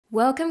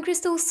Welcome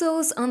Crystal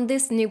Souls on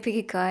this new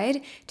picky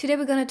card. Today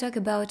we're going to talk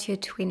about your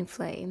twin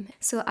flame.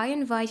 So I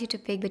invite you to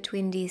pick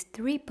between these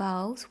three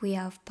piles. We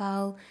have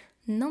pile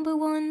number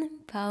 1,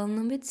 pile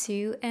number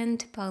 2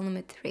 and pile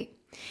number 3.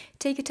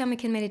 Take your time, you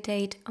can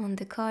meditate on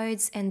the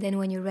cards, and then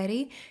when you're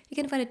ready, you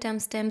can find the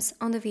timestamps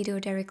on the video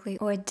directly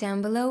or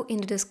down below in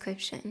the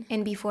description.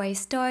 And before I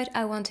start,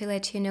 I want to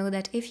let you know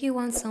that if you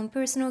want some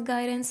personal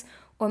guidance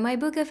or my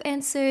book of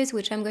answers,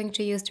 which I'm going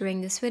to use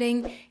during this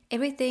reading,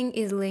 everything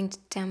is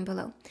linked down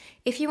below.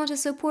 If you want to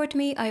support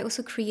me, I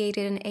also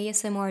created an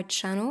ASMR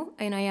channel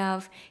and I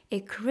have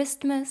a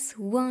Christmas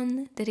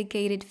one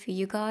dedicated for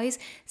you guys.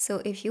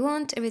 So if you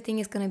want, everything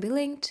is gonna be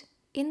linked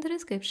in the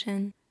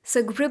description.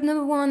 So group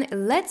number 1,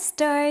 let's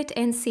start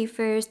and see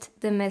first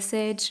the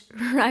message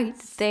right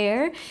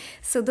there.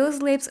 So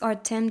those lips are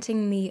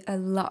tempting me a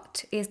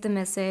lot is the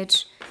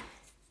message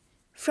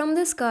from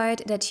this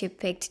card that you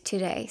picked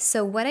today.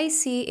 So what I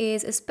see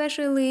is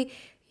especially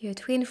your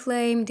twin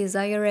flame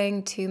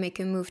desiring to make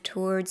a move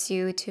towards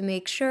you, to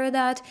make sure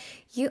that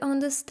you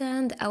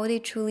understand how they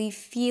truly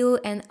feel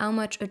and how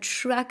much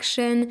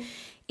attraction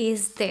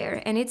is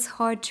there. And it's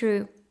hard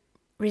to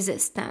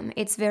resist them.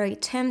 It's very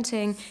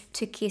tempting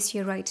to kiss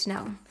you right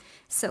now.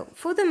 So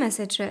for the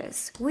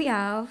messages, we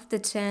have the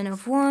 10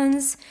 of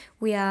Wands,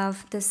 we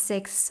have the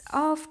 6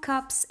 of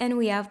Cups, and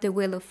we have the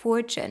Wheel of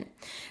Fortune.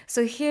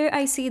 So here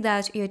I see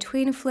that your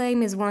twin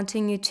flame is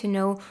wanting you to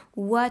know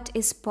what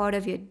is part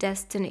of your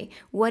destiny,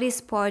 what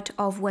is part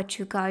of what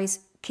you guys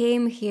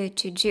came here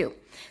to do.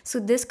 So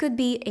this could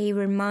be a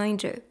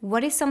reminder.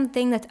 What is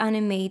something that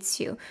animates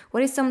you?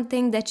 What is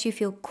something that you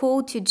feel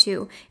called to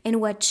do?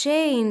 And what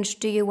change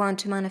do you want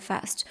to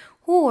manifest?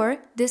 Or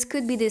this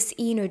could be this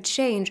inner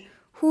change.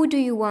 Who do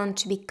you want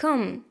to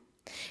become?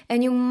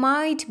 And you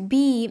might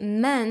be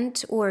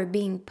meant or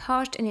being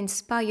pushed and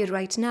inspired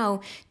right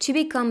now to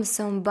become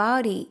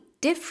somebody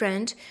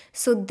different,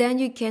 so then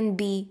you can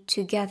be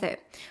together.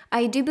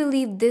 I do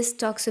believe this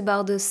talks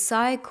about the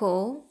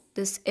cycle,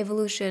 this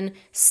evolution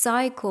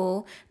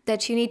cycle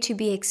that you need to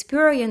be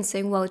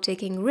experiencing while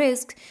taking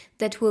risks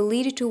that will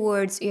lead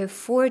towards your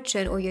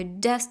fortune or your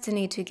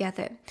destiny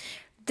together.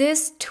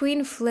 This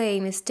twin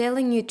flame is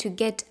telling you to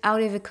get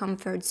out of your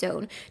comfort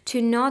zone,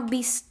 to not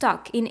be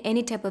stuck in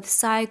any type of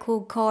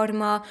cycle,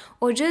 karma,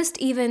 or just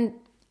even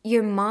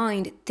your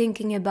mind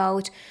thinking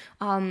about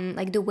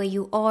like the way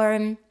you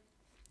are,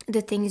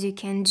 the things you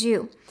can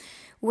do.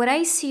 What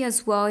I see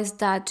as well is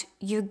that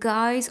you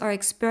guys are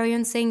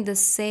experiencing the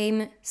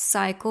same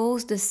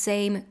cycles, the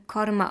same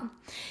karma.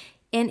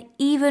 And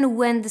even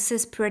when this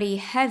is pretty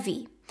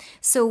heavy.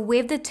 So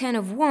with the 10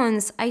 of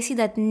Wands, I see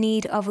that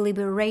need of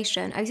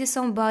liberation. I see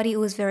somebody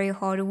who is very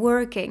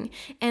hardworking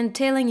and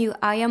telling you,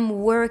 I am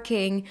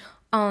working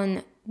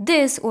on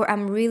this, or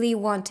I'm really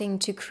wanting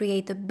to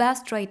create the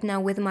best right now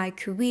with my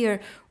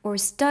career or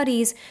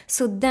studies,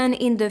 so then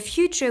in the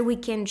future we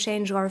can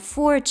change our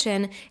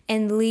fortune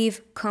and live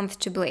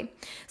comfortably.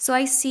 So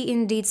I see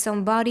indeed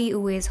somebody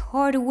who is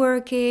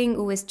hardworking,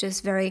 who is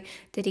just very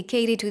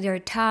dedicated to their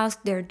task,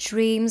 their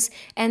dreams,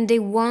 and they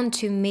want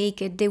to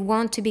make it, they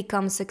want to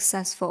become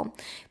successful,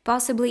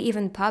 possibly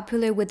even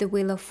popular with the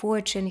Wheel of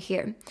Fortune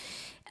here.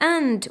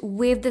 And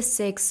with the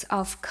 6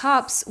 of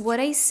Cups,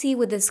 what I see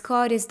with this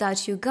card is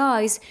that you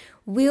guys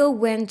will,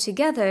 when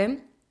together,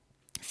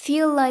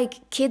 feel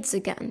like kids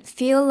again.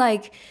 Feel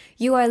like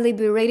you are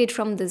liberated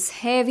from this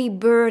heavy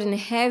burden,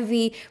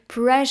 heavy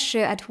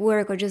pressure at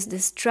work, or just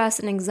this stress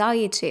and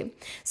anxiety.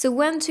 So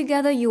when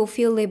together, you'll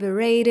feel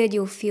liberated,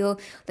 you'll feel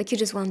like you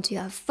just want to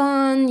have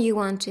fun, you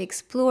want to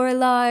explore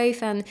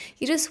life, and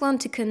you just want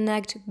to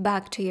connect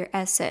back to your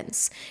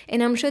essence.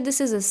 And I'm sure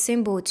this is a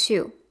symbol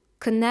too.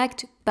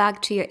 Connect back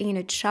to your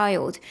inner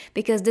child,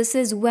 because this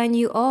is when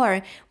you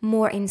are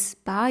more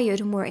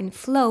inspired, more in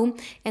flow,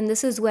 and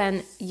this is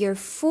when your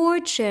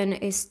fortune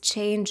is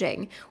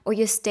changing or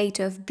your state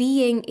of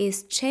being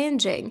is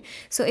changing.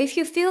 So if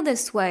you feel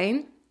this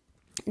way,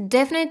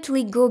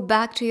 definitely go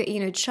back to your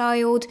inner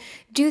child,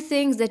 do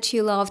things that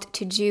you loved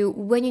to do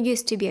when you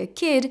used to be a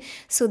kid,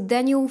 so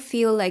then you'll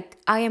feel like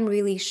I am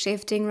really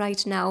shifting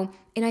right now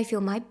and I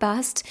feel my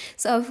best.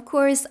 So of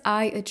course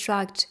I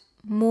attract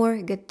more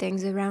good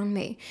things around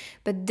me.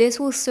 But this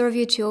will serve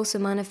you to also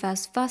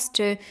manifest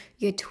faster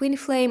your twin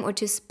flame or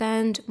to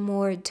spend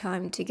more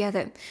time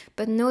together.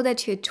 But know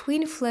that your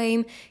twin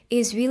flame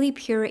is really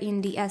pure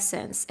in the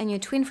essence and your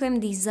twin flame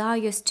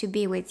desires to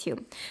be with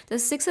you. The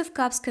 6 of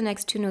Cups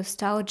connects to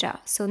nostalgia.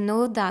 So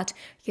know that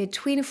your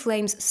twin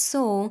flame's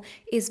soul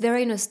is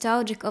very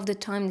nostalgic of the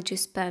time that you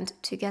spent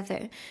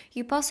together.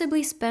 You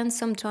possibly spent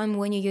some time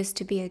when you used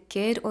to be a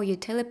kid, or your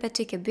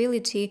telepathic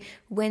ability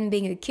when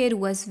being a kid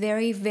was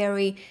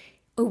very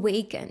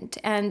awakened.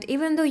 And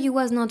even though you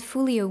was not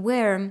fully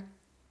aware,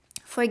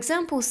 for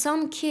example,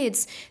 some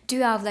kids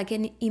do have like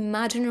an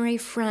imaginary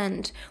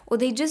friend, or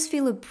they just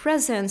feel a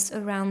presence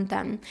around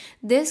them.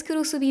 This could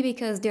also be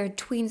because their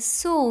twin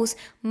souls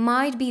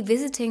might be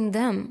visiting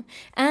them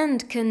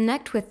and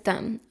connect with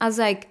them as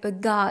like a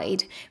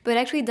guide, but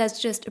actually that's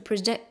just a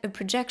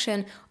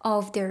projection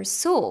of their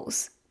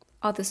souls.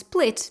 or the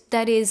split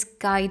that is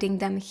guiding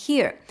them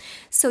here.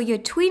 So your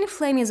twin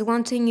flame is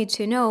wanting you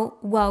to know,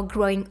 while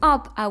growing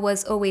up, I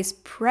was always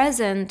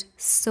present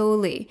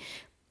solely.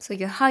 So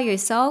your higher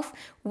self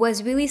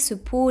was really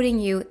supporting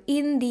you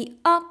in the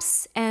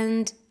ups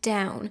and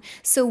down.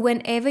 So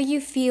whenever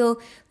you feel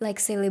like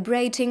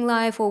celebrating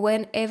life, or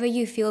whenever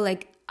you feel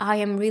like I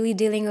am really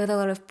dealing with a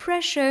lot of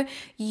pressure,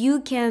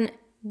 you can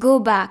go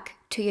back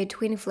to your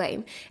twin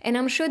flame. And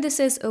I'm sure this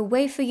is a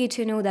way for you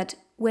to know that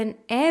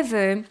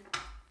whenever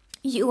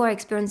you are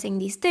experiencing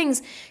these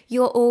things,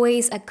 you're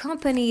always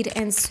accompanied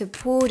and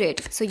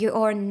supported. So you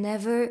are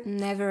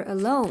never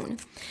alone.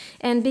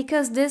 And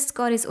because this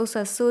card is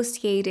also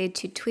associated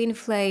to twin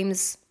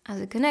flames as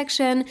a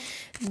connection,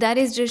 that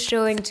is just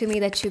showing to me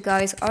that you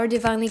guys are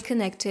divinely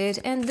connected,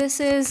 and this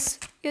is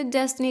your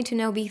destiny to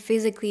now be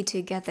physically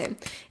together.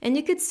 And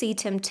you could see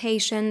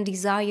temptation,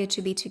 desire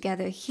to be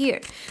together here.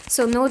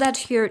 So know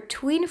that your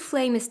twin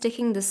flame is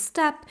taking the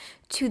step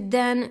to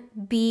then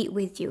be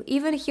with you.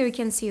 Even here you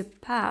can see a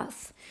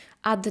path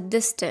at the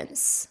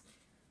distance.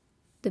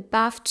 The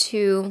path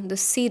to the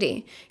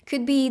city.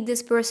 Could be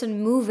this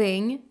person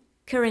moving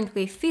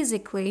currently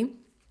physically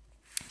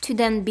to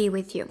then be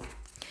with you.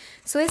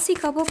 So let's see a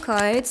couple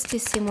cards to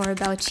see more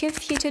about your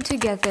future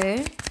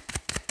together.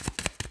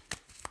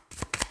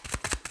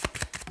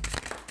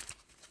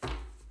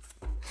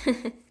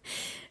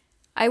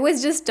 I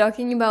was just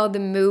talking about the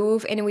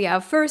move, and we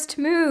have first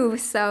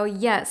move, so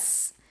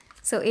yes.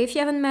 So if you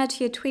haven't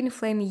met your twin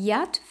flame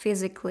yet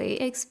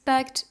physically,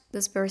 expect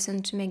this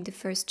person to make the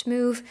first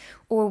move.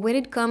 Or when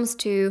it comes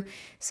to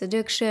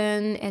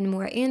seduction and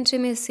more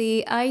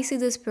intimacy, I see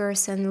this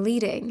person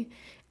leading.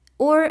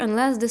 Or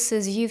unless this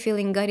is you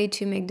feeling guided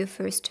to make the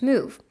first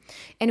move.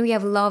 And we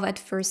have love at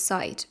first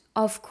sight,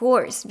 of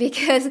course,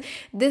 because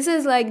this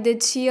is like the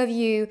two of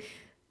you,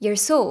 your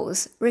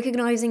souls,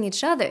 recognizing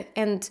each other.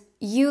 And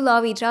you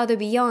love each other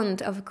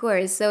beyond, of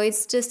course. So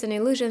it's just an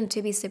illusion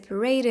to be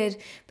separated.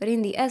 But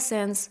in the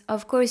essence,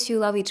 of course, you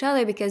love each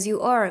other because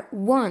you are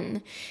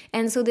one.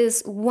 And so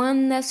this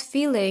oneness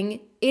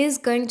feeling is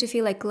going to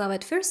feel like love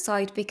at first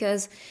sight,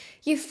 because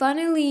you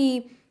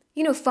finally,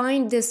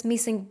 find this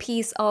missing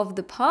piece of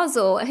the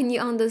puzzle, and you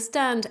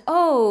understand,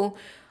 oh,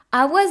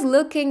 I was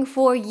looking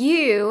for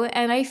you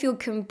and I feel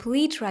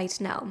complete right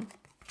now.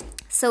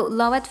 So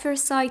love at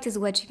first sight is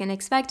what you can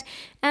expect.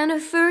 And a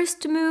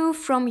first move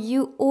from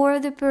you or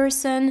the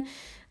person.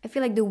 I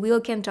feel like the wheel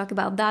can talk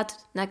about that.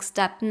 Next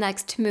step,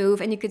 next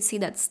move. And you could see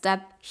that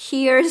step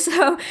here.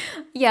 So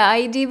yeah,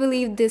 I do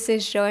believe this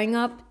is showing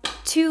up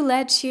to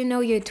let you know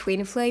your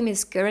twin flame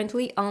is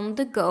currently on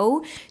the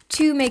go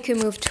to make a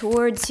move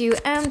towards you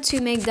and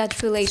to make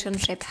that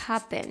relationship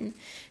happen.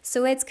 So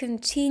let's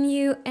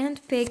continue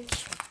and pick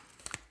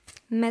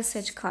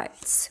message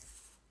cards.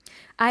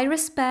 I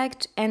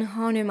respect and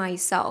honor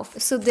myself.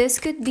 So this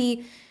could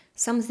be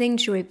something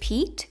to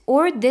repeat,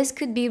 or this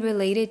could be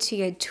related to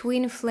your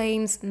twin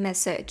flames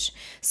message.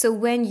 So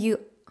when you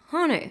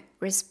honor,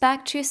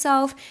 respect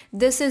yourself,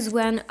 this is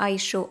when I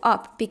show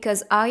up,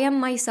 because I am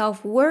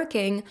myself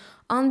working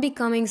on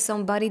becoming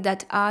somebody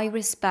that I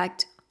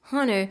respect,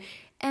 honor,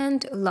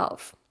 and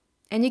love.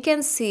 And you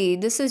can see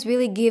this is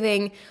really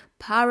giving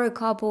power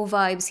couple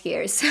vibes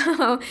here.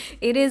 So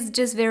it is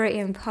just very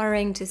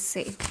empowering to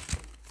see.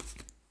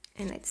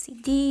 And let's see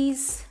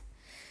these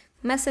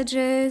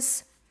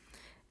messages.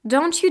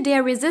 Don't you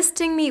dare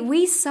resisting me.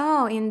 We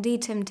saw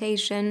indeed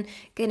temptation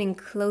getting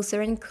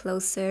closer and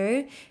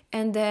closer.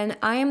 And then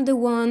I am the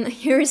one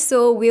your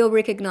soul will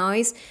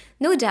recognize.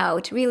 No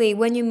doubt, really,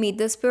 when you meet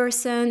this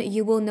person,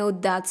 you will know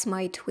that's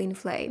my twin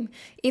flame.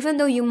 Even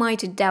though you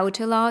might doubt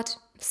a lot,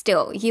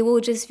 still, you will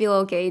just feel,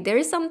 okay, there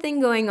is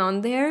something going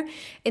on there,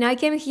 and I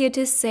came here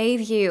to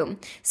save you.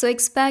 So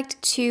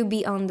expect to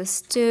be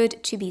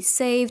understood, to be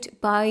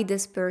saved by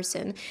this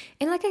person.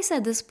 And like I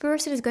said, this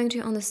person is going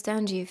to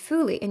understand you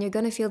fully, and you're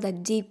going to feel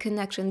that deep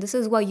connection. This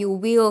is why you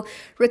will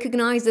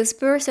recognize this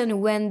person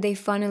when they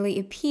finally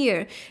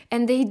appear.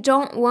 And they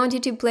don't want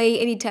you to play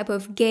any type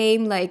of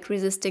game like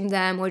resisting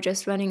them or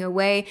just running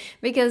away,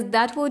 because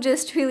that will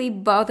just really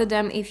bother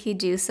them if you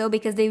do so,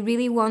 because they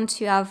really want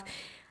to have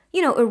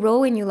a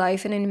role in your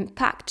life and an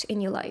impact in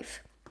your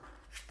life.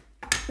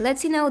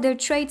 Let's see now their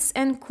traits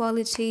and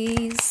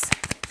qualities.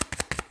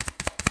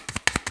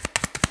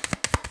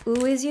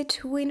 Who is your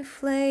twin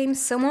flame?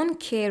 Someone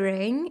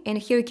caring. And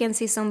here you can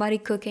see somebody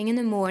cooking in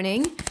the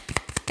morning.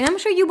 And I'm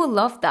sure you will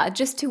love that,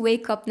 just to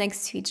wake up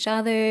next to each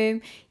other,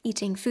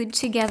 eating food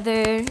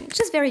together.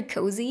 Just very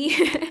cozy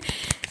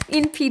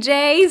in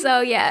PJs.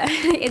 Oh yeah,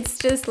 it's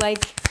just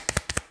like,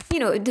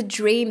 the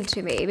dream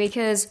to me,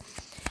 because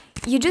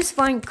you just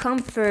find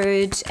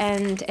comfort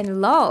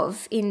and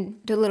love in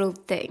the little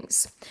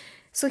things.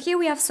 So here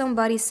we have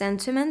somebody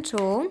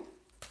sentimental.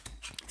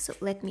 So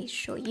let me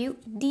show you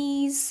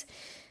these.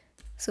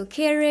 So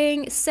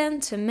caring,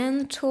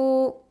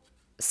 sentimental,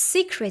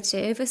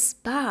 secretive, a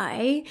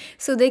spy.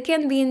 So they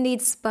can be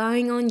indeed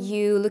spying on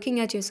you, looking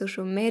at your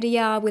social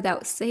media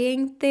without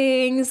saying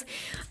things.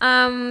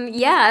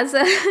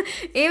 So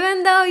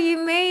even though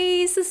you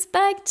may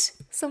suspect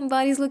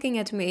somebody's looking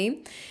at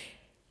me,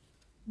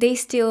 they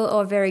still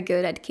are very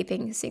good at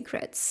keeping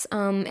secrets.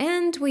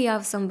 And we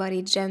have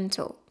somebody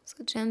gentle.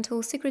 So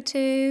gentle,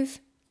 secretive,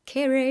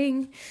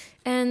 caring,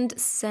 and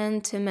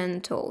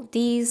sentimental.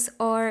 These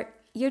are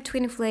your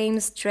twin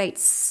flames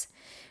traits.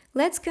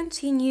 Let's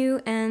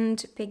continue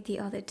and pick the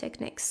other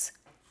techniques.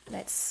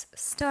 Let's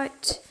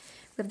start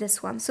with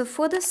this one. So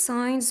for the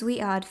signs, we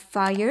add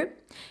fire.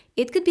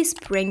 It could be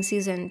spring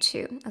season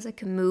too, as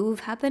like a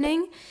move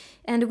happening.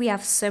 And we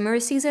have summer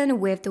season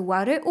with the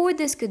water, or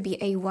this could be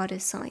a water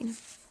sign.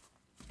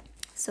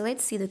 So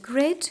let's see the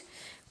grid,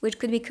 which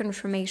could be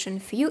confirmation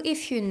for you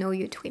if you know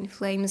your twin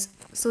flames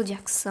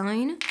zodiac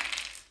sign.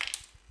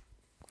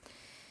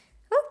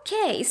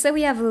 Okay, so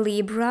we have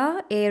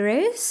Libra,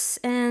 Aries,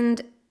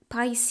 and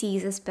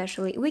Pisces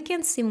especially. We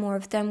can see more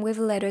of them with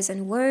letters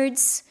and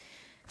words.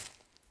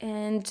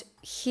 And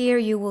here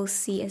you will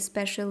see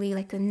especially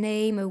like a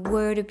name, a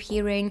word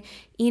appearing,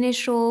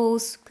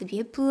 initials, could be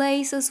a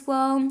place as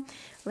well.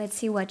 Let's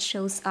see what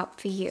shows up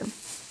for you.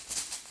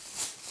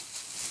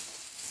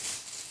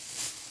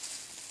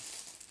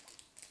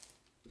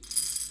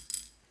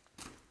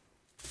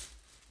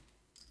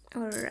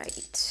 All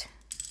right.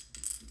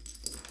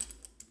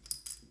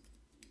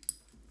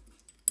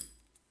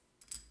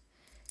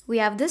 We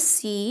have the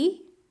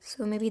sea.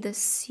 So maybe the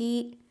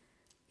sea,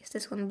 is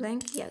this one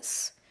blank?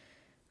 Yes.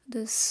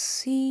 The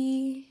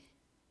sea.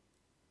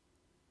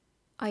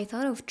 I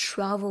thought of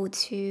travel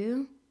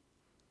too.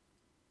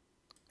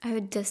 I have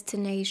a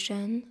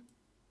destination.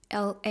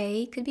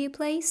 LA could be a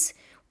place.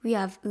 We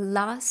have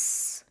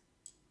Las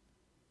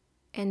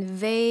and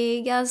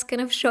Vegas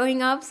kind of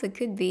showing up, so it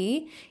could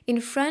be.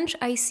 In French,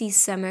 I see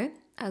summer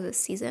as a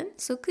season,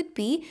 so it could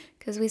be,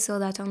 because we saw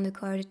that on the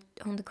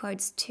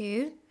cards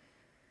too.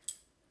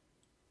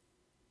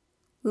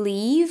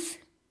 Leave.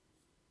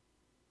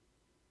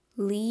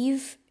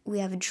 We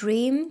have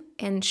dream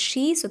and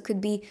she, so it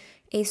could be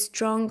a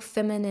strong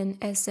feminine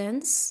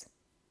essence.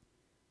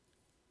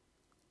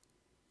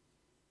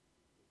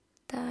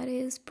 That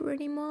is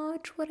pretty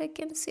much what I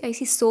can see. I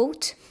see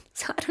salt,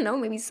 so I don't know,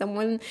 maybe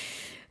someone,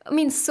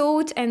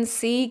 salt and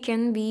sea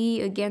can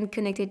be again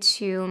connected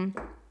to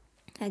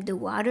like the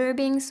water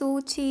being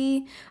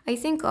salty. I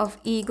think of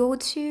ego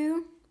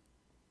too.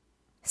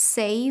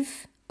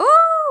 Save.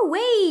 Oh,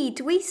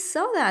 wait, we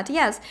saw that.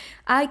 Yes,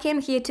 I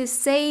came here to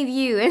save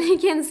you, and you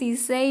can see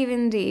save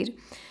indeed.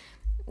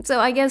 So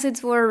I guess it's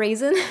for a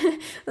reason.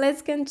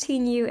 Let's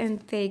continue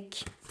and pick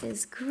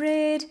this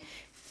grid.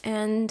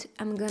 And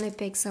I'm gonna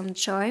pick some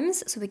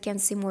charms so we can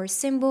see more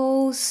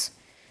symbols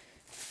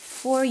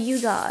for you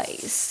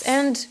guys.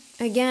 And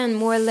again,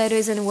 more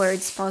letters and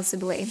words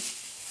possibly.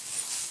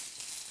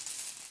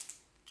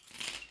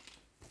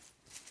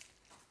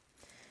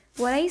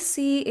 What I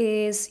see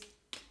is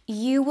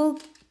you will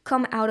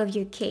come out of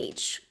your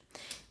cage,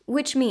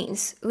 which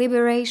means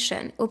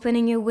liberation,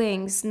 opening your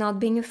wings, not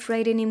being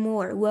afraid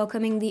anymore,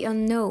 welcoming the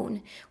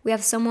unknown. We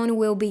have someone who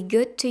will be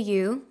good to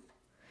you.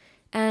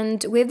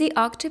 And with the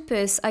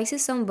octopus, I see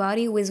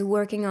somebody who is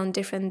working on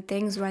different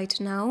things right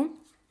now.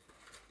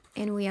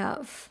 And we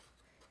have,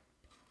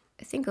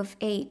 I think of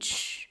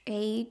age,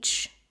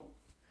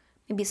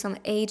 maybe some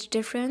age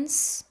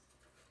difference.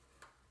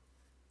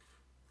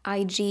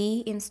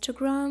 IG,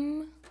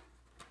 Instagram.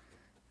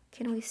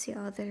 Can we see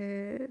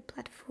other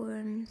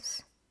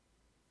platforms?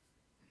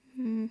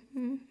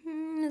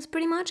 That's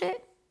pretty much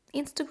it.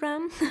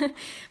 Instagram.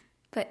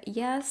 But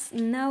yes,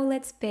 now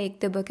let's pick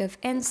the book of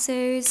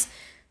answers.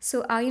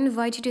 So I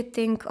invite you to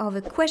think of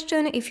a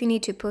question. If you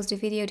need to pause the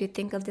video to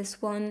think of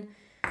this one,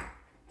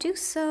 do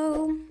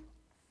so.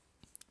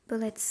 But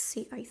let's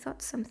see, I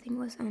thought something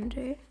was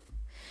under.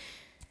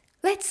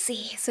 Let's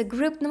see, so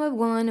group number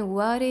 1,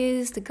 what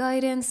is the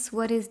guidance?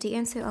 What is the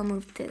answer? I'll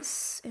move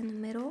this in the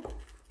middle.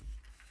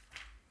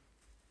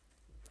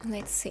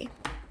 Let's see.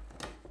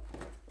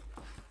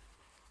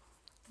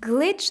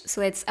 Glitch,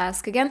 so let's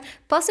ask again.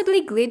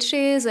 Possibly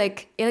glitches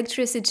like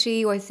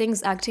electricity or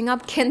things acting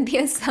up can be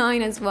a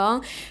sign as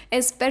well,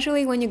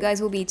 especially when you guys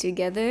will be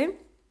together.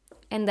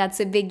 And that's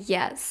a big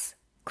yes.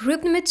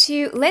 Group number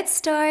 2, let's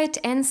start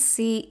and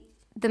see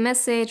the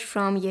message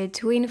from your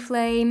twin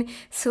flame.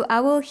 So I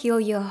will heal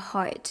your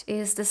heart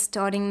is the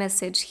starting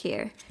message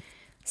here.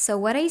 So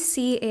what I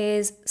see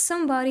is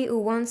somebody who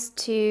wants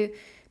to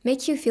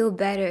make you feel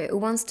better, who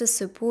wants to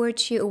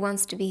support you, who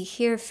wants to be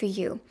here for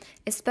you,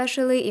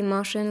 especially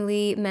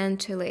emotionally,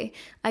 mentally.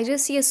 I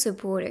just see a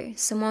supporter,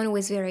 someone who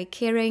is very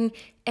caring,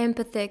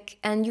 empathic,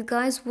 and you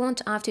guys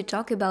won't have to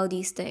talk about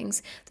these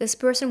things. This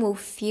person will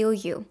feel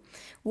you.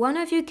 One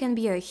of you can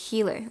be a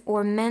healer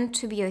or meant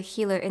to be a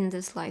healer in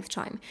this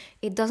lifetime.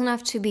 It doesn't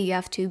have to be, you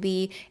have to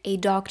be a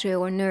doctor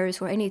or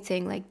nurse or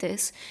anything like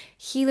this.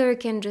 Healer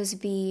can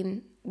just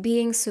be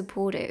being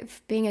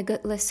supportive, being a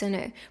good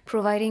listener,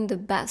 providing the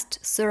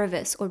best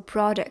service or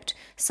product,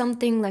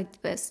 something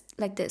like this.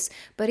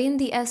 But in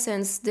the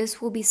essence,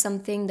 this will be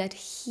something that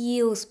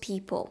heals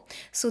people.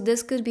 So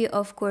this could be,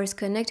 of course,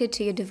 connected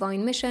to your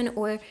divine mission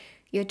or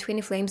your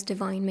twin flame's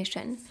divine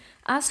mission.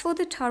 As for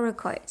the tarot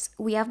cards,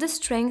 we have the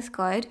strength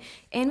card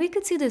and we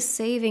could see the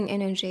saving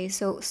energy.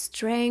 So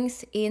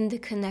strength in the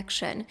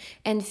connection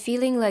and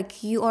feeling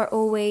like you are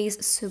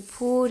always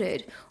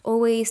supported,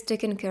 always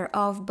taken care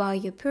of by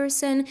your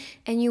person,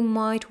 and you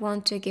might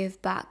want to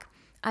give back.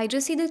 I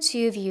just see the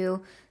two of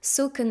you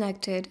so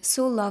connected,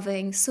 so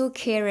loving, so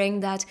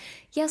caring that,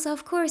 yes,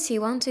 of course,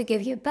 you want to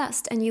give your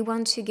best and you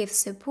want to give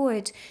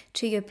support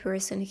to your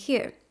person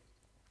here.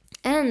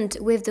 And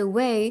with the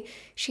way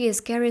she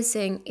is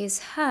caressing his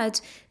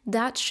head,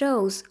 that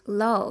shows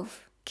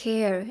love,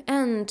 care,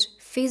 and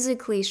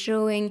physically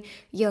showing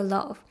your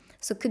love.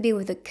 So it could be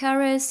with a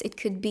caress, it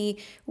could be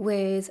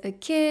with a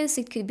kiss,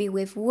 it could be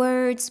with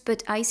words,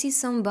 but I see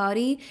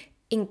somebody,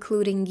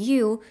 including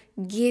you,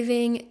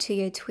 giving to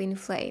your twin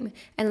flame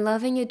and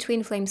loving your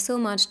twin flame so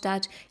much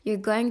that you're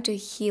going to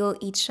heal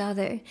each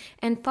other.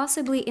 And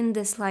possibly in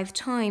this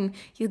lifetime,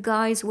 you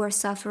guys were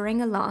suffering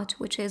a lot,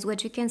 which is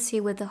what you can see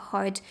with the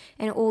heart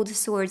and all the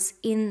swords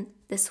in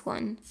this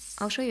one.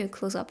 I'll show you a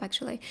close-up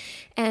actually.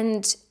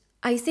 And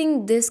I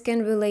think this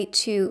can relate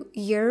to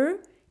your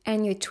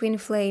and your twin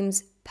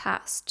flame's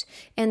past.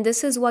 And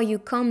this is why you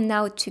come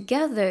now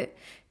together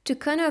to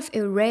kind of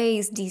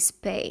erase these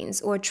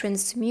pains or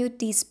transmute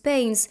these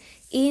pains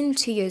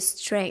into your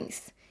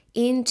strength,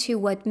 into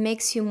what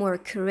makes you more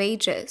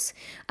courageous.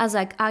 As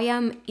like, I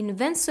am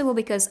invincible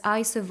because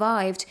I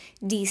survived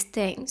these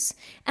things.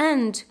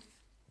 And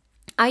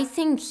I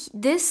think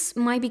this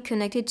might be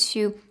connected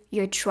to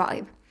your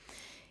tribe.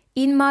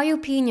 In my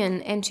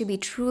opinion, and to be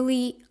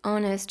truly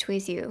honest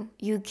with you,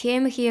 you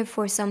came here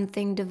for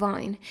something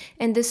divine,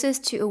 and this is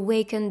to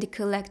awaken the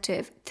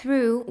collective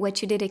through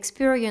what you did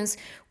experience,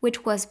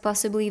 which was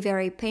possibly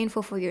very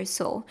painful for your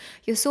soul.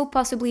 Your soul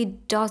possibly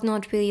does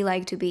not really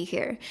like to be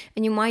here,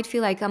 and you might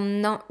feel like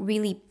I'm not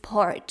really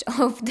part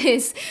of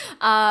this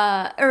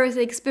earth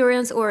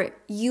experience or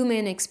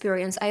human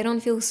experience. I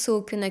don't feel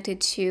so connected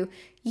to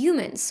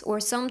humans, or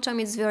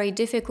sometimes it's very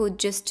difficult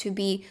just to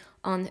be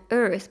on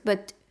earth,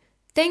 but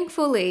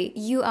thankfully,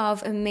 you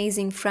have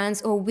amazing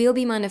friends or will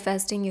be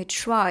manifesting your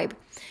tribe.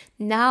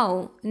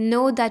 Now,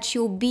 know that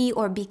you'll be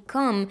or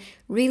become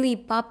really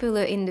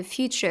popular in the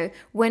future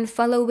when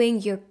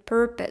following your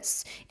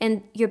purpose.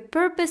 And your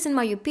purpose, in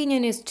my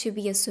opinion, is to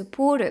be a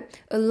supporter,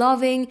 a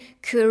loving,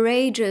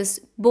 courageous,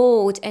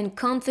 bold, and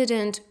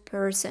confident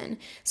person.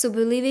 So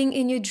believing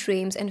in your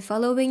dreams and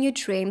following your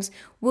dreams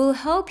will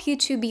help you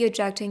to be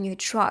attracting your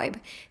tribe.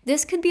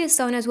 This could be a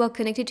sign as well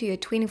connected to your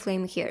twin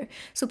flame here.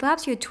 So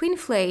perhaps your twin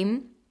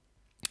flame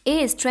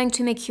is trying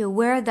to make you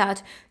aware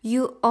that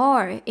you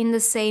are in the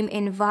same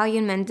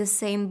environment, the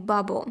same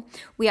bubble.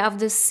 We have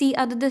the sea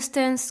at the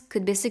distance,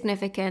 could be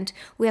significant.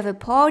 We have a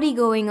party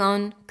going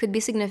on, could be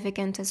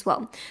significant as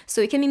well.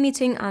 So you can be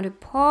meeting at a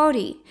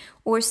party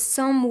or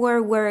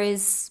somewhere where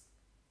is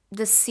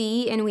the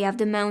sea and we have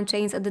the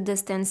mountains at the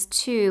distance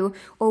too,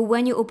 or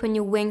when you open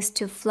your wings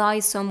to fly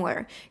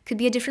somewhere. Could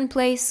be a different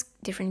place,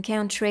 different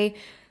country.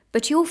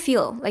 But you'll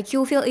feel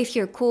if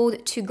you're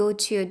called to go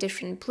to a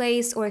different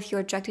place or if you're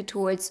attracted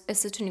towards a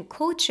certain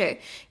culture,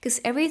 because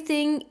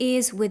everything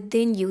is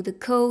within you, the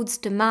codes,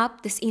 the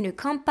map, this inner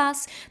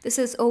compass. This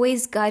is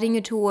always guiding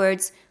you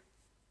towards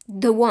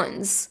the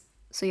ones.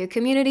 So your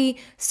community,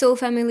 soul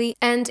family,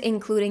 and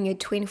including your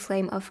twin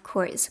flame, of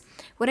course.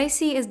 What I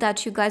see is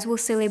that you guys will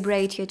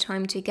celebrate your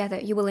time together.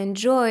 You will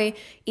enjoy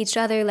each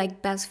other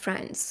like best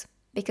friends.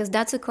 Because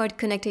that's a card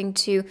connecting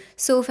to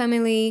soul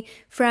family,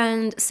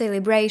 friend,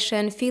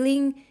 celebration,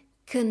 feeling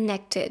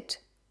connected.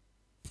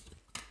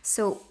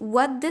 So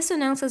what this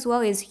announces as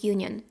well is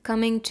union,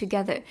 coming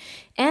together.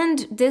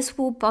 And this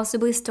will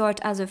possibly start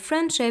as a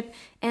friendship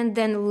and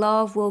then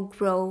love will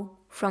grow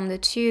from the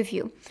two of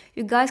you.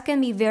 You guys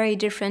can be very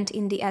different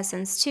in the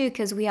essence too,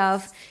 because we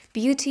have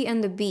Beauty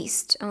and the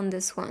Beast on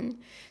this one.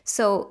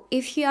 So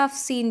if you have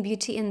seen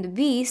Beauty and the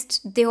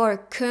Beast, they are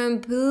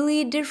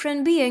completely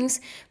different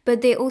beings,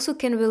 but they also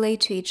can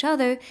relate to each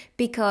other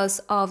because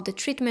of the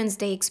treatments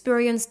they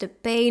experience, the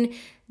pain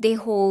they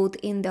hold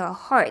in their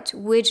heart,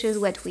 which is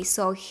what we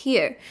saw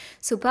here.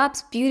 So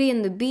perhaps Beauty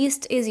and the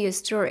Beast is your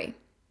story,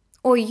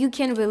 or you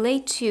can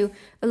relate to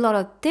a lot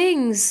of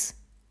things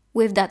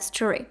with that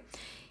story.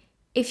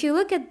 If you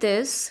look at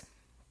this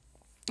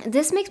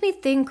makes me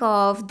think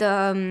of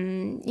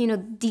the,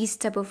 these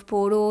type of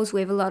portals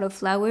with a lot of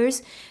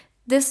flowers.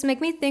 This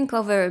makes me think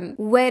of a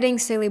wedding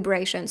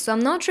celebration. So I'm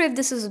not sure if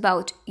this is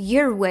about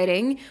your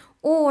wedding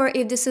or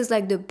if this is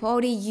like the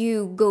party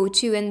you go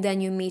to and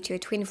then you meet your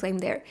twin flame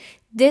there.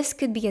 This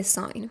could be a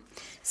sign.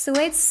 So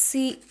let's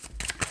see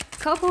a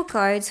couple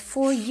cards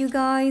for you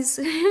guys.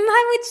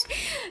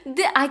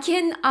 I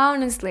can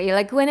honestly,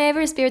 like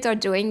whenever spirits are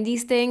doing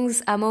these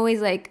things, I'm always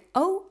like,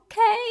 oh,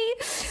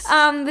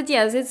 okay. But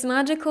yes, it's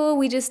magical.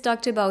 We just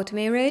talked about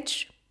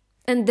marriage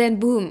and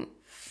then boom,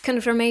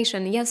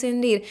 confirmation. Yes,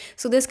 indeed.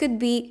 So this could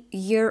be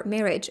your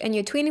marriage and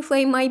your twin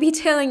flame might be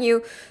telling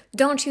you,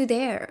 don't you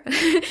dare.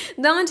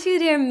 Don't you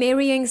dare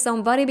marrying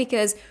somebody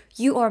because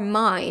you are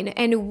mine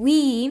and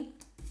we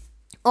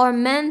are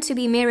meant to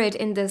be married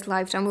in this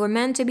lifetime. We're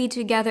meant to be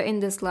together in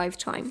this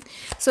lifetime.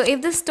 So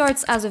if this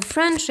starts as a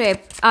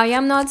friendship, I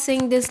am not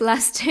saying this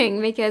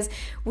lasting because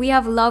we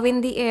have love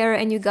in the air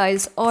and you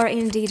guys are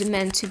indeed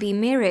meant to be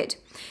married.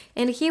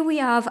 And here we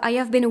have, I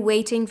have been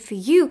waiting for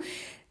you.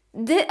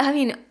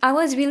 I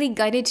was really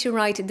guided to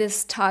write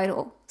this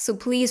title. So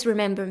please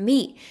remember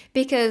me,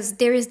 because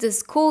there is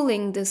this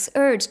calling, this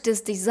urge, this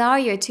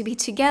desire to be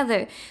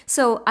together.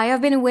 So I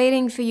have been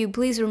waiting for you.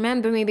 Please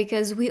remember me,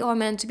 because we are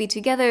meant to be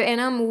together, and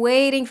I'm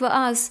waiting for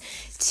us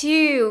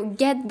to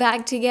get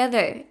back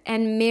together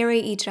and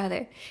marry each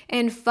other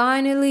and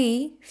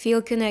finally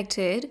feel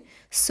connected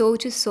soul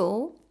to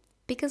soul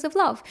because of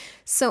love.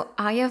 So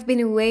I have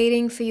been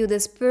waiting for you.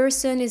 This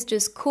person is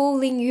just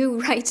calling you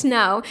right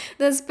now.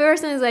 This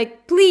person is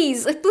like,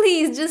 please,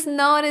 please just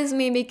notice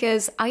me,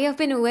 because I have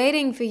been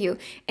waiting for you.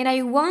 And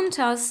I want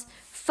us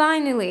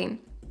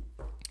finally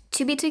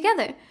to be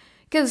together.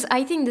 Because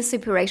I think the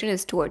separation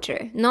is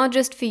torture, not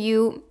just for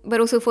you, but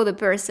also for the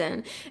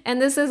person.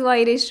 And this is why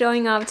it is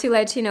showing up to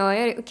let you know,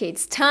 okay,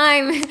 it's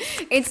time.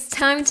 It's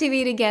time to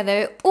be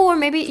together. Or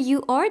maybe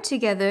you are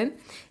together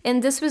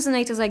and this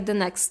resonates as like the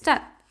next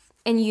step.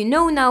 And you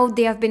know now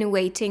they have been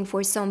waiting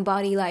for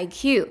somebody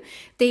like you.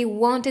 They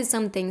wanted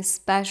something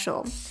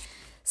special.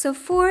 So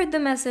for the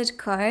message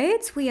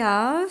cards, we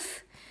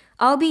have,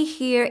 I'll be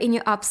here in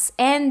your ups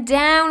and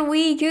downs.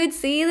 We could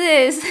see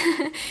this.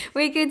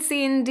 We could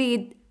see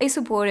indeed a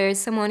supporter,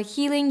 someone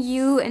healing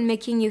you and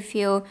making you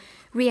feel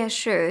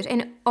reassured.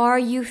 And are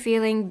you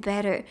feeling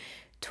better?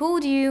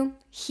 Told you,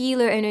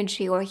 healer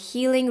energy or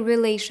healing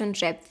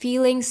relationship,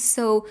 feeling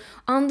so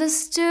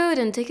understood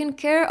and taken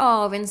care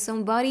of, and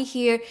somebody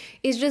here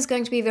is just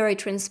going to be very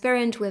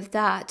transparent with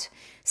that.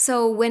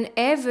 So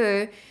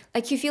whenever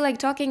like you feel like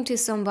talking to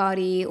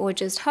somebody or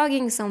just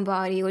hugging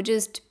somebody or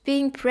just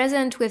being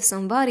present with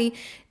somebody,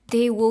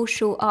 they will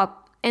show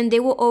up and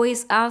they will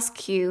always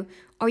ask you,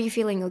 are you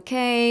feeling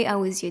okay?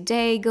 How is your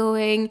day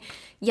going?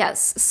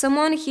 Yes,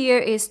 someone here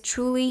is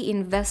truly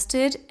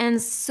invested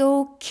and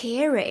so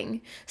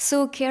caring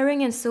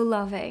and so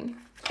loving.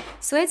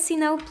 So let's see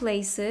now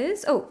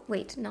places. Oh,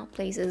 wait, not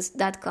places.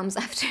 That comes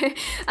after.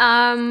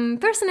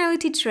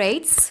 Personality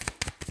traits.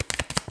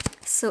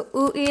 So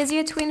who is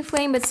your twin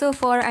flame? But so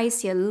far I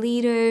see a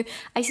leader.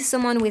 I see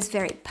someone who is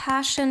very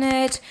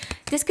passionate.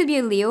 This could be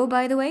a Leo,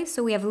 by the way.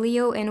 So we have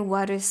Leo and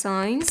water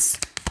signs.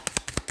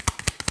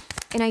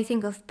 And I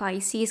think of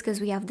Pisces because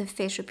we have the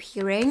fish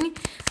appearing.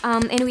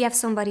 And we have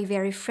somebody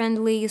very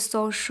friendly,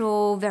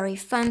 social, very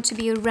fun to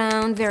be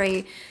around,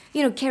 very,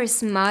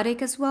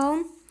 charismatic as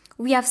well.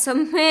 We have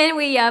someone,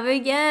 we have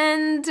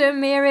again the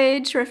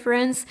marriage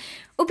reference,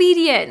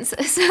 obedience.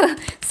 So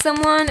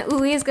someone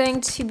who is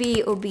going to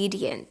be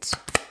obedient.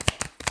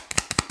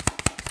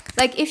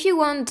 Like if you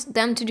want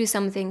them to do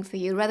something for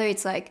you, whether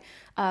it's like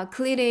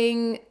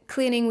cleaning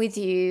with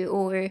you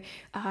or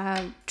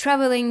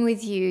traveling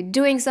with you,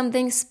 doing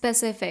something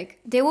specific,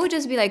 they will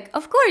just be like,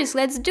 of course,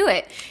 let's do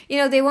it.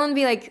 They won't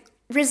be like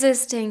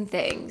resisting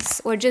things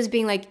or just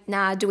being like,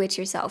 nah, do it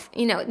yourself.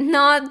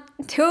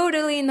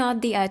 Totally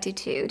not the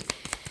attitude.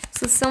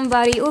 So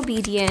somebody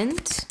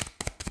obedient.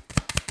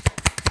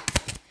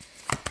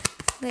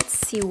 Let's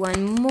see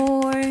one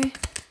more.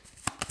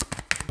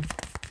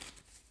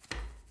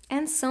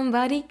 And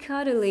somebody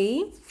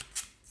cuddly.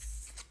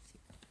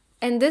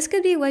 And this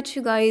could be what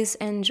you guys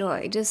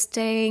enjoy, just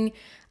staying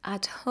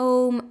at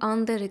home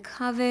under the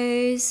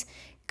covers,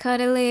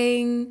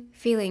 cuddling,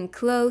 feeling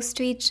close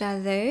to each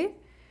other.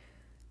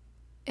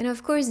 And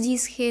of course,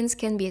 these hints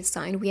can be a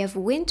sign. We have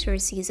winter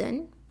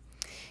season.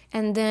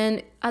 And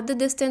then at the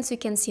distance, you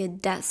can see a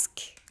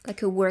desk,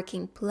 like a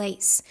working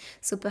place.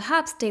 So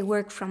perhaps they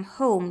work from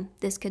home.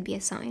 This could be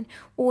a sign.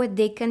 Or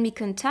they can be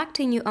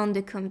contacting you on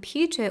the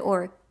computer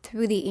or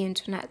through the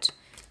internet.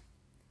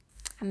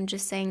 I'm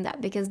just saying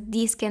that because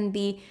these can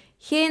be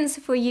hints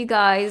for you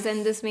guys,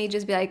 and this may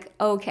just be like,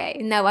 okay,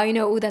 now I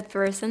know who that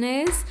person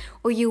is,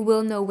 or you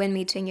will know when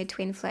meeting your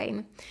twin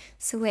flame.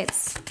 So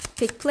let's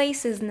pick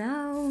places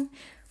now.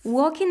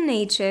 Walk in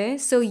nature.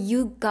 So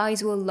you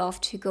guys will love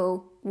to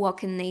go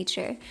walk in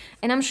nature.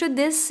 And I'm sure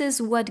this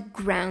is what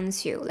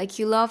grounds you. Like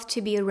you love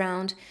to be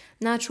around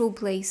natural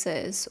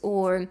places,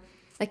 or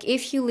like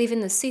if you live in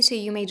the city,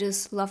 you may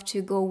just love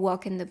to go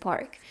walk in the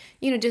park.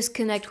 Just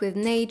connect with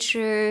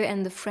nature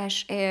and the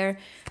fresh air,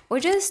 or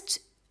just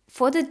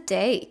for the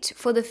date,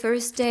 for the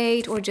first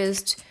date, or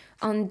just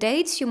on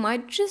dates, you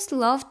might just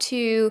love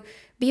to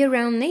be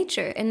around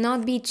nature and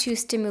not be too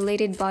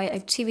stimulated by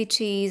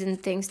activities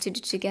and things to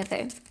do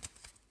together.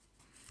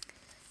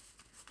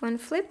 One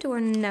flipped or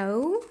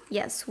no?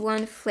 Yes,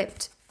 one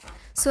flipped.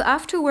 So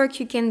after work,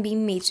 you can be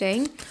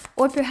meeting,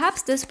 or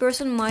perhaps this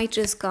person might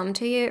just come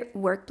to your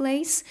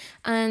workplace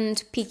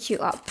and pick you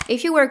up.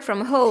 If you work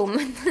from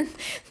home,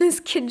 this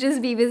could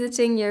just be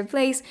visiting your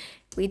place.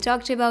 We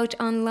talked about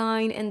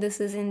online, and this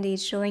is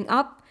indeed showing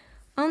up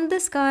on the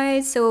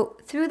sky, so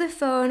through the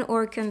phone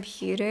or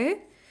computer.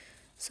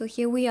 So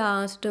here we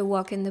are at the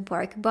walk in the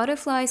park.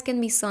 Butterflies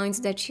can be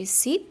signs that you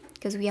see,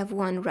 because we have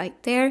one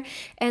right there.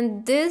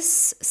 And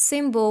this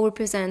symbol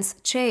represents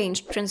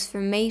change,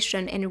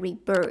 transformation, and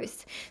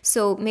rebirth.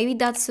 So maybe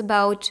that's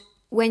about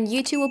when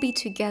you two will be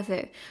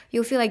together.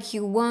 You'll feel like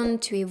you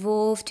want to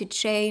evolve, to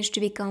change, to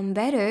become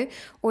better.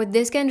 Or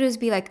this can just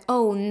be like,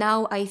 oh,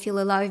 now I feel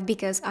alive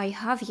because I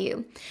have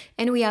you.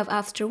 And we have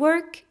after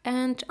work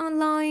and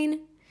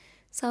online.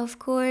 So of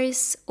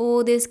course,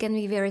 all this can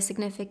be very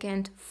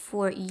significant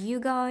for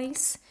you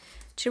guys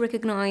to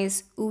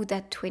recognize who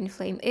that twin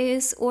flame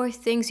is or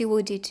things you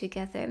will do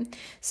together.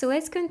 So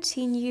let's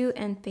continue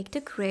and pick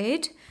the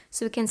grid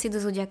so we can see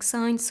the zodiac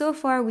signs. So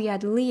far we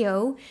had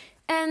Leo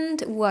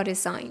and water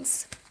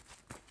signs.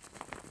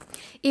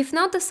 If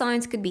not, the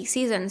signs could be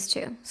seasons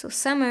too. So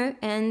summer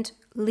and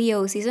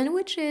Leo season,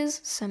 which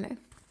is summer.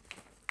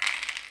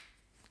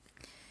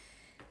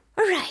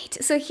 Alright,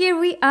 so here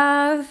we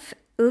have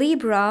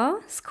Libra,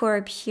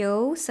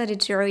 Scorpio,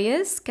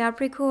 Sagittarius,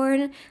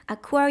 Capricorn,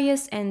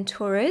 Aquarius, and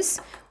Taurus.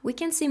 We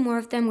can see more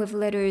of them with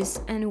letters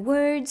and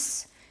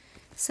words.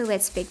 So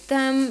let's pick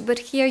them. But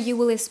here you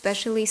will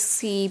especially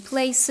see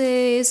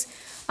places,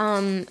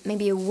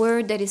 maybe a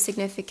word that is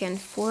significant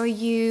for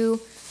you.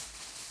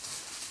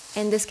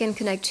 And this can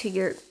connect to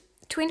your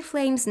twin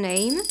flame's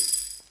name.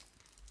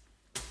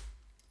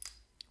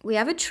 We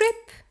have a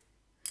trip.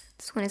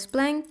 This one is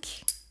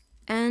blank.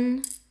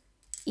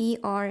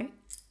 N-E-R.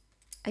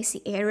 I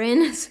see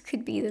Aaron, so it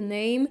could be the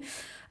name.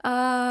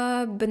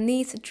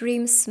 Beneath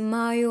dream,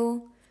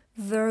 smile,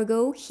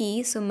 Virgo,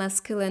 he, so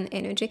masculine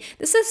energy.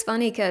 This is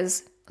funny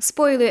because,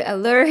 spoiler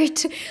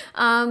alert,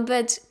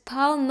 but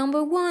pile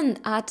number 1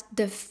 at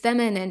the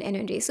feminine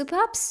energy. So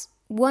perhaps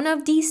one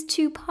of these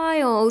two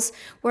piles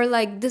were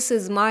like, this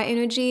is my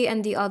energy,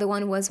 and the other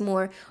one was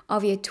more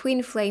of your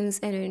twin flames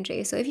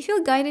energy. So if you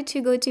feel guided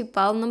to go to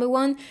pile number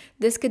 1,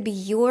 this could be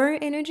your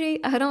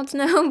energy. I don't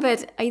know,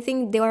 but I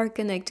think they are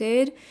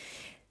connected.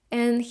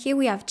 And here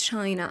we have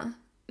China,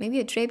 maybe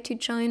a trip to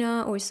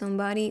China or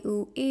somebody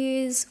who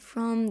is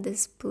from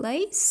this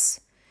place.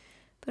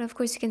 But of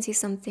course you can see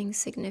something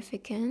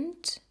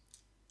significant.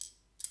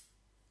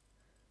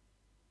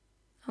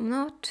 I'm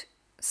not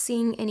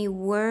seeing any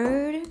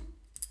word,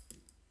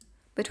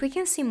 but we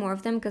can see more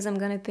of them because I'm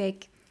gonna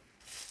pick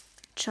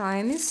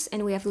charms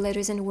and we have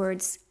letters and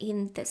words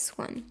in this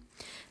one.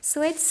 So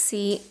let's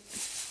see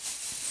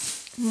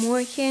more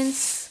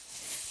hints.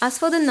 As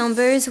for the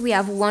numbers, we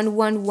have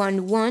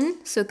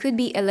 1111, so it could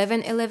be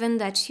 1111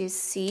 that you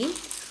see,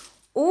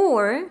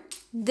 or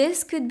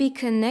this could be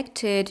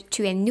connected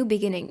to a new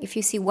beginning if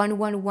you see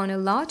 111 a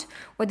lot,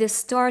 or the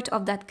start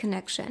of that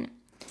connection.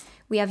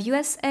 We have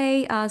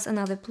USA as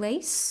another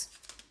place.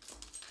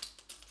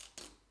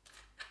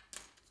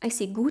 I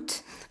see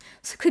gut,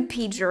 so it could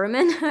be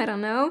German, I don't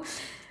know.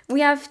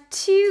 We have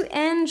 2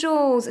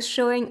 angels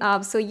showing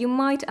up, so you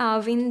might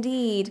have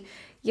indeed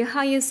your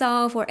higher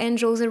self or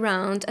angels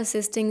around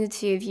assisting the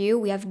two of you.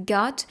 We have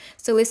gut,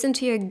 so listen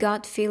to your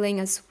gut feeling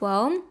as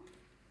well.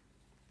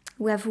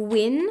 We have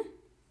win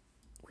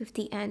with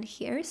the end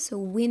here, so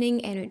winning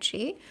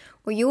energy,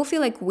 or you will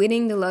feel like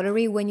winning the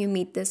lottery when you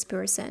meet this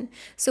person.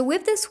 So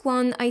with this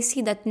one, I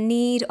see that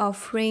need of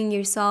freeing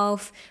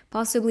yourself,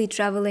 possibly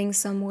traveling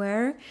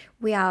somewhere.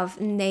 We have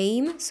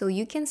name, so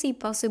you can see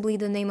possibly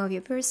the name of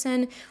your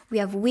person. We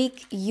have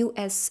week,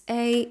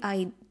 USA,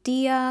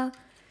 idea,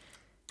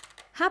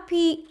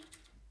 happy,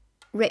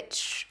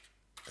 rich.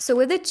 So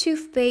with the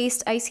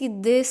toothpaste, I see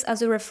this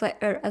as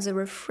a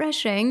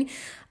refreshing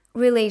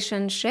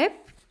relationship.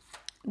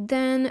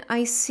 Then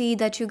I see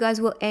that you guys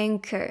will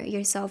anchor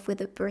yourself with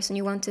the person.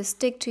 You want to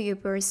stick to your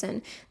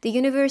person. The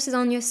universe is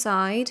on your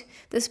side.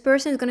 This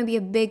person is going to be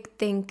a big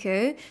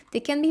thinker. They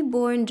can be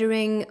born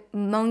during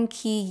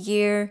monkey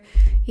year,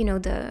 you know,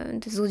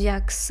 the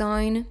zodiac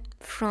sign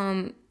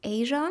from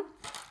Asia.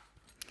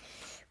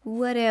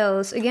 What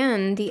else?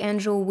 Again, the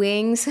angel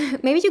wings.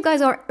 Maybe you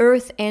guys are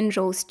earth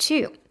angels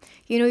too.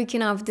 You know, you can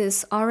have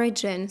this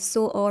origin,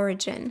 soul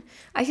origin.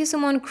 I see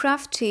someone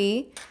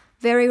crafty,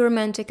 very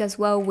romantic as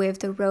well with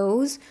the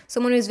rose.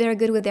 Someone who's very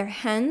good with their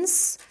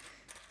hands.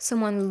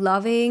 Someone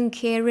loving,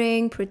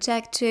 caring,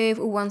 protective,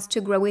 who wants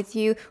to grow with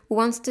you, who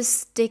wants to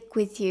stick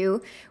with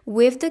you.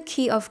 With the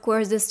key, of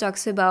course, this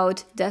talks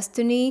about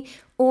destiny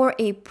or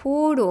a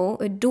portal,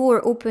 a door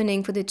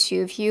opening for the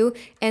two of you.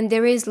 And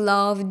there is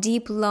love,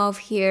 deep love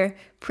here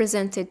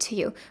presented to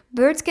you.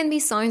 Birds can be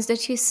signs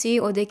that you see,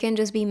 or they can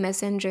just be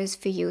messengers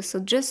for you. So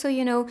just so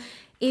you know,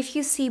 if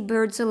you see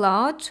birds a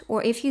lot,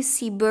 or if you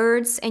see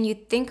birds and you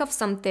think of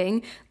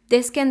something,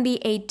 this can be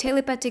a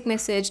telepathic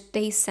message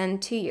they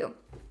send to you.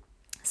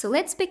 So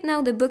let's pick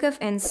now the book of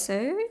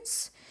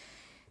answers.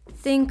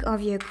 Think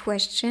of your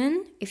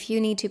question. If you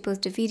need to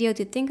post a video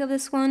to think of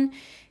this one,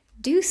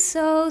 do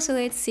so. So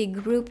let's see,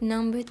 group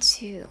number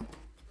 2.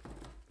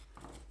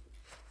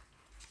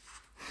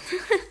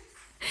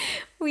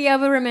 We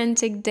have a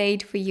romantic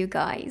date for you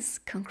guys.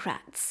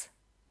 Congrats.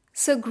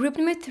 So group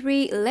number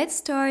 3, let's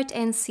start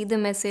and see the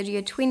message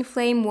your twin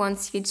flame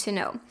wants you to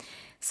know.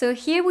 So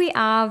here we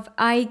have,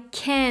 I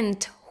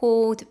can't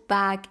hold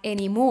back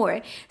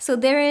anymore. So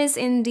there is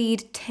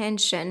indeed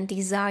tension,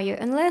 desire,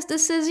 unless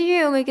this is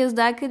you, because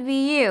that could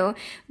be you.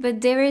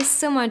 But there is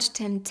so much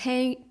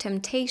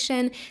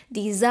temptation,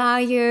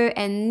 desire,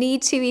 and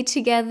need to be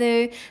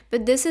together.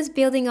 But this is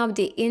building up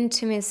the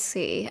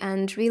intimacy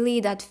and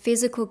really that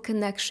physical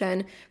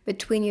connection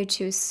between your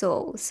two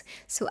souls.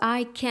 So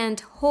I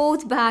can't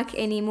hold back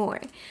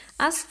anymore.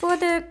 As for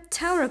the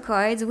tarot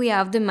cards, we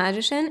have the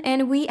Magician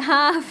and we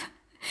have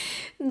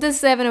the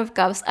Seven of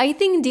Cups. I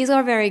think these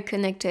are very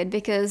connected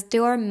because they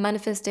are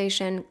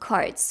manifestation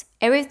cards.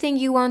 Everything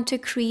you want to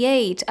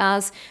create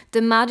as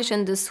the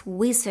Magician, this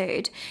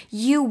wizard,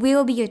 you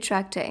will be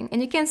attracting.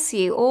 And you can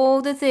see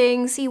all the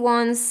things he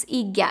wants,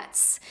 he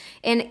gets.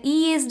 And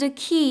he is the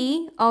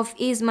key of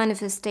his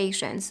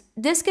manifestations.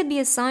 This could be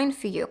a sign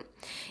for you.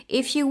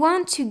 If you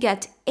want to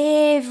get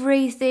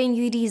everything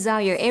you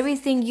desire,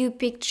 everything you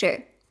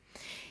picture,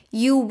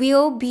 you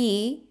will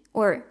be,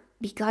 or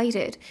be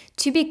guided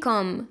to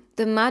become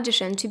the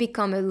Magician, to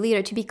become a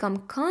leader, to become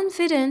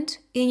confident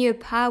in your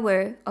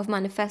power of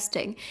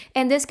manifesting.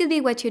 And this could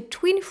be what your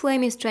twin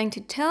flame is trying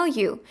to tell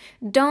you.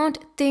 Don't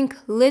think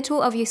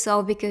little of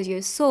yourself because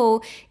your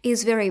soul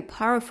is very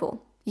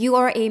powerful. You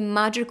are a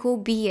magical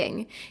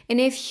being.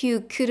 And if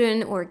you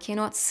couldn't or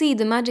cannot see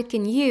the magic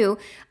in you,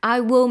 I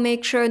will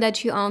make sure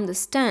that you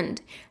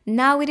understand.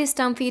 Now it is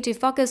time for you to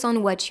focus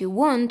on what you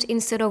want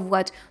instead of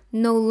what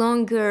no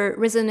longer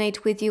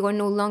resonates with you or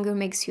no longer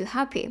makes you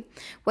happy.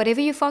 Whatever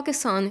you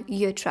focus on,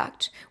 you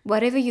attract.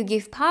 Whatever you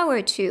give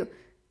power to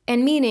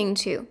and meaning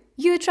to,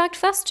 you attract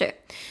faster.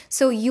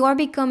 So you are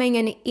becoming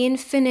an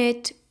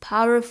infinite,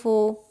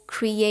 powerful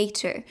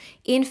creator,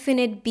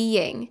 infinite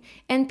being.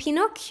 And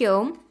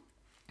Pinocchio,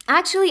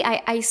 actually,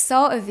 I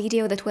saw a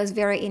video that was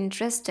very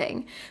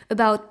interesting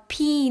about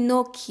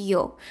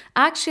Pinocchio.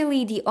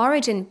 Actually, the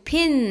origin,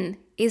 pin,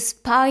 is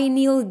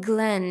pineal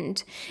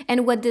gland.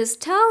 And what this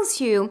tells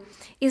you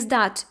is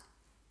that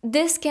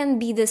this can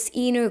be this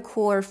inner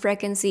core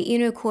frequency,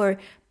 inner core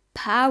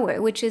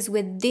power, which is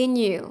within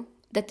you,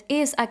 that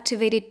is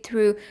activated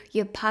through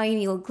your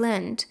pineal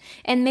gland.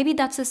 And maybe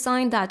that's a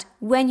sign that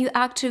when you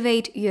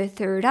activate your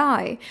third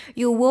eye,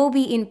 you will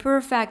be in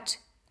perfect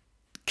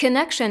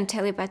connection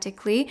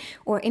telepathically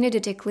or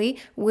energetically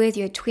with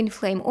your twin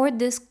flame, or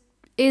this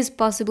is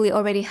possibly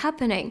already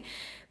happening.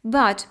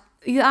 But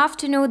you have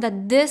to know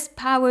that this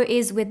power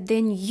is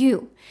within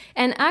you.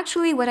 And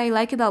actually what I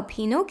like about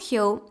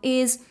Pinocchio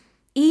is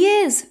he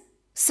is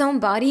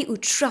somebody who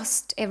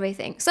trusts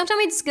everything.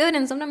 Sometimes it's good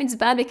and sometimes it's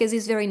bad because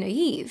he's very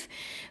naive.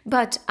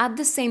 But at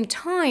the same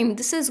time,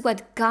 this is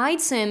what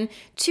guides him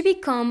to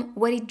become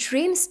what he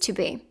dreams to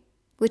be,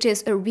 which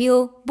is a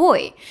real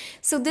boy.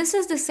 So this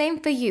is the same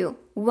for you.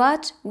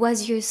 What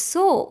was your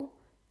soul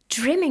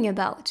dreaming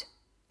about?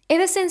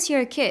 Ever since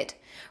you're a kid,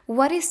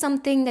 what is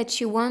something that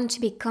you want to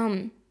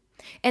become?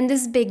 And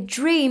this big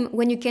dream,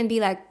 when you can be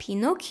like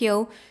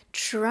Pinocchio,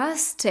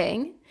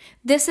 trusting,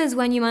 this is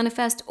when you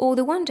manifest all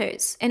the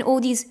wonders and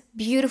all these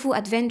beautiful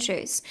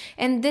adventures.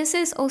 And this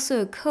is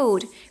also a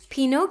code.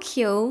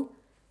 Pinocchio,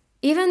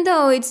 even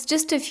though it's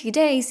just a few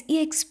days, he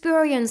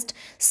experienced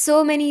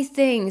so many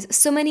things,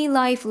 so many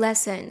life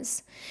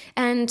lessons.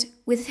 And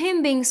with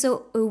him being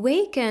so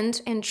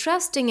awakened and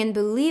trusting and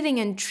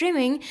believing and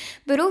dreaming,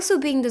 but also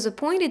being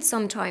disappointed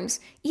sometimes,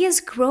 he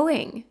is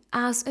growing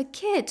as a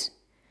kid,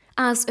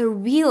 as a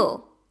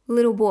real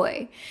little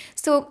boy.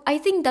 So I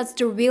think that's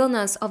the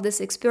realness of this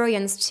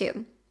experience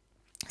too.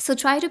 So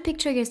try to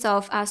picture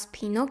yourself as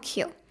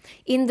Pinocchio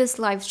in this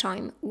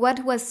lifetime.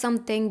 What was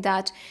something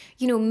that,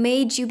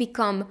 made you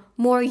become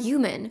more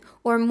human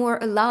or more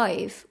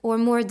alive or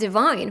more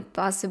divine,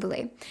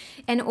 possibly?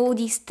 And all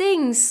these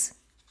things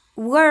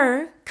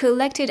were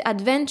collected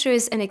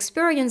adventures and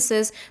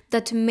experiences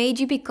that made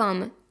you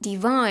become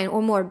divine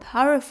or more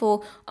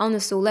powerful on a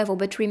soul level.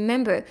 But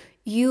remember,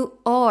 you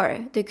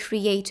are the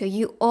creator,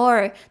 you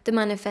are the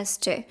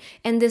manifester,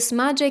 and this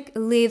magic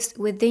lives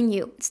within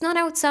you. It's not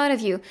outside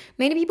of you.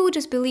 Many people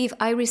just believe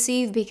I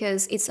receive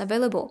because it's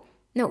available.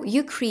 No,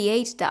 you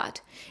create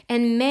that.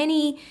 And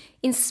many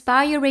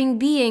inspiring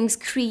beings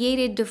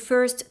created the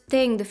first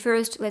thing,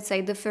 let's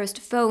say the first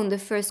phone, the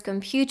first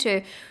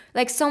computer.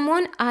 Like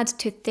someone had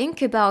to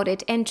think about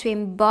it and to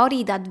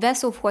embody that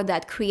vessel for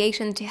that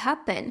creation to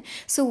happen.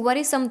 So what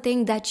is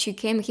something that you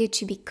came here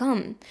to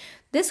become?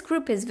 This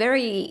group is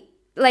very,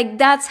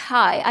 that's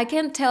high. I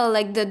can tell,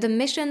 the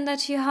mission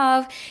that you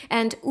have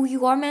and who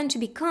you are meant to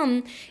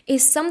become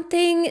is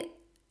something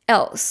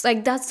else.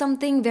 That's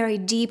something very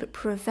deep,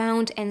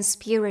 profound, and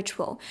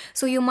spiritual.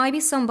 So you might be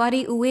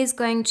somebody who is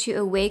going to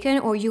awaken,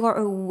 or you are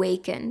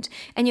awakened.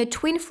 And your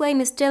twin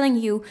flame is telling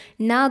you,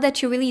 now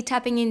that you're really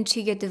tapping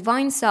into your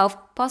divine self,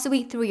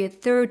 possibly through your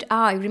third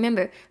eye,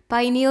 remember,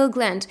 pineal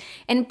gland.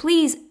 And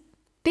please,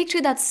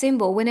 picture that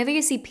symbol. Whenever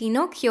you see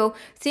Pinocchio,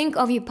 think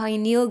of your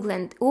pineal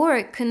gland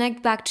or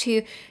connect back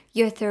to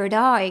your third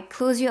eye.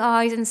 Close your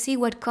eyes and see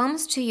what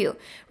comes to you.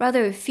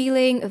 Rather a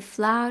feeling, a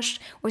flash,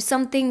 or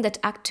something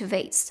that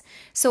activates.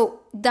 So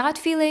that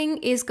feeling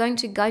is going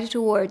to guide you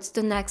towards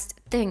the next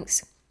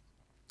things.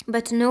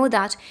 But know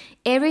that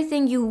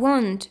everything you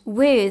want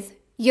with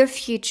your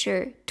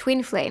future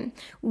twin flame,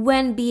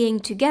 when being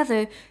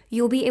together,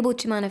 you'll be able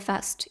to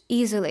manifest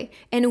easily.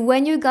 And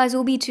when you guys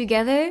will be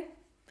together,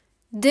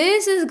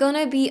 this is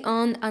gonna be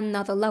on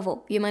another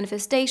level. Your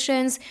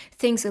manifestations,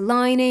 things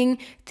aligning,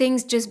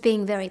 things just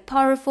being very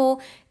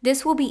powerful.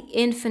 This will be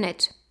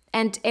infinite.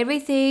 And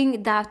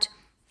everything that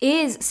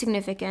is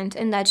significant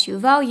and that you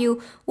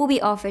value will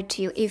be offered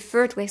to you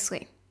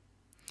effortlessly.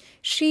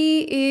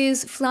 She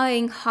is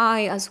flying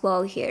high as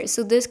well here.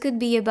 So this could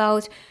be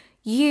about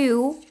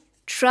you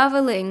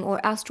traveling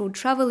or astral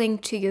traveling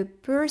to your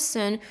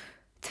person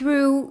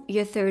through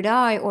your third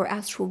eye or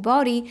astral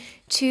body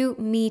to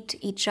meet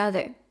each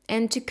other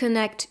and to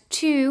connect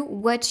to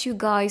what you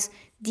guys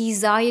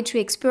desire to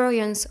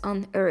experience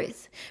on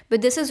earth.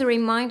 But this is a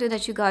reminder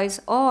that you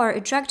guys are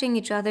attracting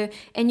each other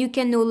and you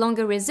can no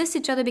longer resist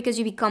each other because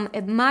you become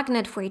a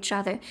magnet for each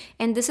other.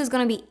 And this is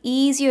going to be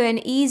easier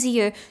and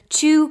easier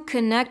to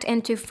connect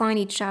and to find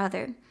each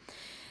other.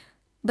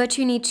 But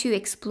you need to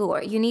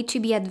explore. You need to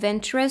be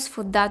adventurous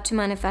for that to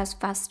manifest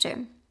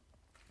faster.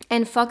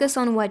 And focus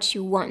on what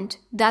you want.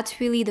 That's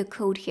really the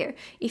code here.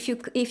 If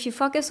you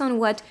focus on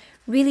what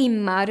really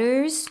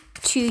matters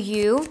to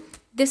you,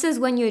 this is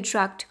when you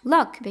attract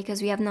luck,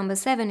 because we have number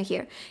 7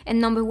 here and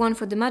number 1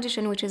 for the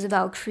magician, which is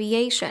about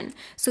creation.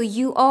 So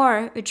you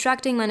are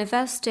attracting,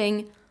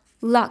 manifesting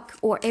luck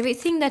or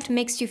everything that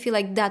makes you feel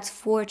like that's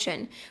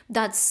fortune.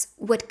 That's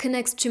what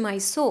connects to my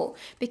soul,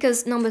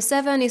 because number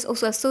 7 is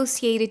also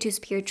associated to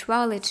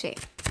spirituality.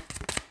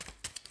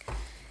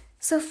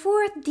 So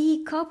for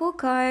the couple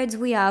cards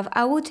we have,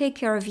 I will take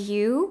care of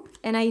you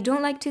and I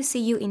don't like to see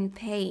you in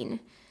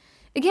pain.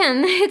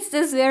 Again, it's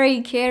this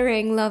very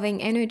caring,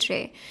 loving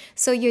energy.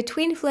 So your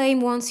twin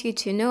flame wants you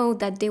to know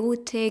that they will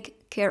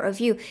take care of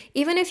you.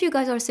 Even if you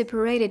guys are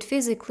separated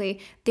physically,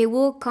 they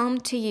will come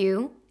to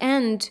you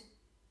and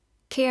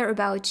care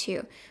about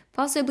you.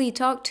 Possibly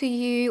talk to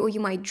you, or you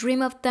might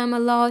dream of them a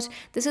lot.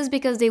 This is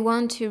because they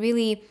want to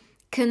really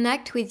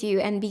connect with you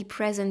and be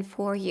present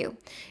for you.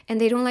 And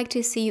they don't like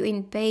to see you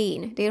in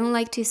pain. They don't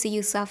like to see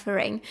you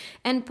suffering.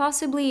 And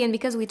possibly, and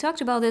because we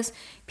talked about this,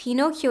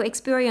 Pinocchio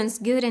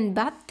experienced good and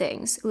bad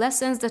things,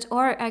 lessons that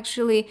are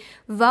actually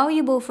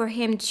valuable for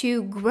him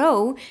to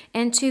grow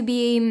and to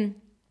be,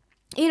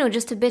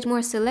 just a bit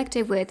more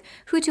selective with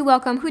who to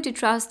welcome, who to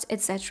trust,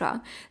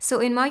 etc. So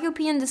in my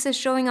opinion, this is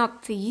showing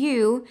up for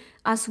you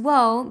as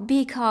well,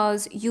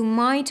 because you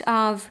might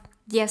have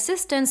the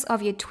assistance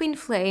of your twin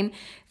flame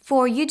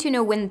for you to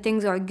know when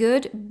things are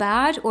good,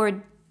 bad,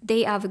 or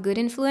they have a good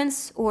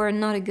influence or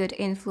not a good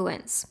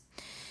influence.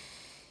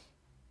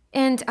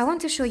 And I want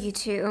to show you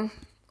too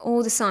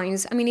all the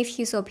signs. I mean, if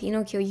you saw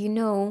Pinocchio, you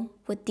know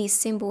what these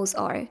symbols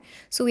are.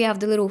 So we have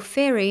the little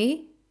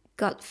fairy,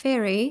 God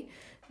fairy,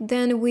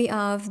 then we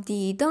have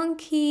the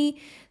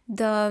donkey,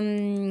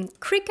 the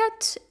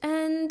cricket,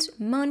 and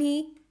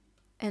money,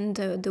 and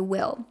the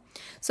whale.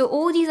 So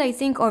all these, I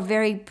think, are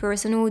very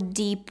personal,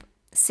 deep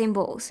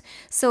symbols.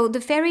 So the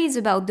fairy is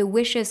about the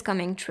wishes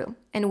coming true.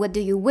 And what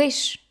do you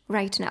wish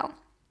right now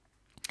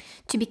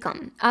to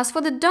become? As for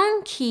the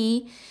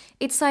donkey,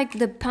 it's like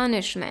the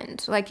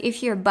punishment. Like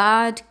if you're a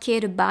bad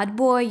kid, a bad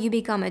boy, you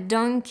become a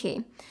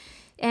donkey.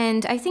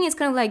 And I think it's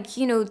kind of like,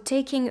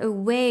 taking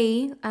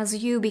away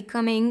as you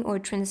becoming or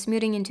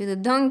transmuting into the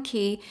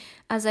donkey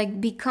as like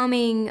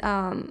becoming,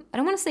 I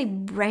don't want to say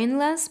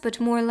brainless, but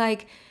more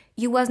like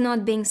you was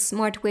not being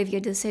smart with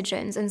your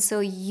decisions. And so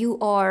you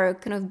are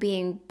kind of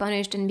being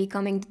punished and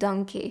becoming the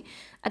donkey,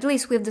 at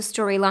least with the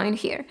storyline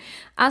here.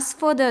 As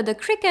for the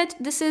cricket,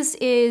 this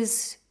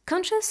is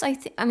conscious.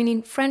 I mean,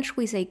 in French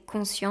we say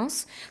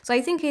conscience. So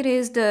I think it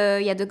is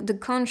the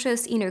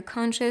conscious, inner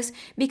conscious,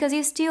 because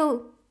he's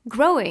still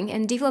growing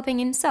and developing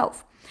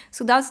himself.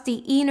 So that's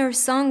the inner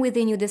song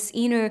within you, this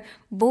inner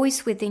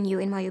voice within you,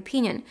 in my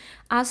opinion.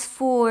 As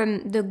for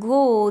the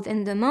gold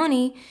and the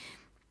money,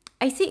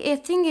 I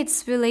think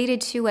it's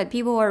related to what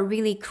people are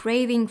really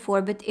craving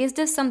for, but is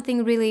this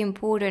something really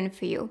important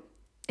for you?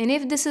 And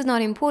if this is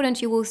not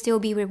important, you will still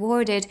be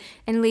rewarded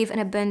and live an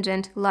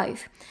abundant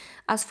life.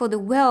 As for the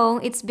well,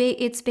 it's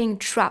being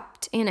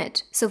trapped in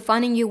it. So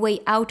finding your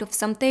way out of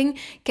something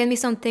can be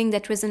something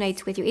that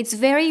resonates with you. It's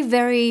very,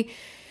 very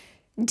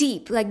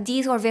deep. Like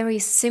these are very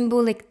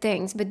symbolic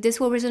things, but this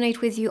will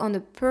resonate with you on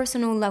the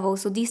personal level.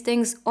 So these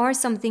things are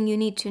something you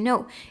need to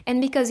know. And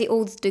because he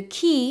holds the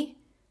key,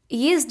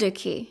 he is the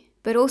key,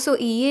 but also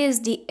he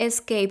is the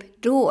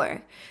escape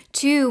door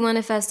to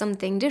manifest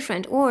something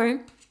different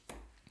or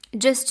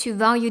just to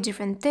value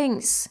different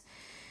things.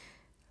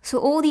 So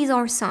all these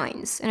are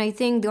signs, and I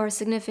think they are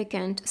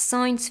significant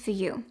signs for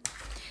you.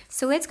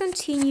 So let's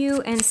continue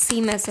and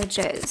see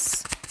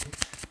messages.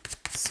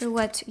 So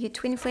what your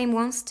twin flame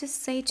wants to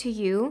say to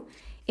you: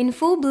 in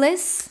full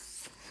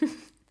bliss,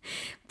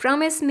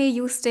 promise me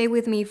you'll stay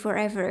with me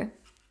forever.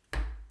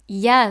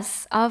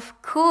 Yes, of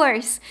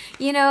course.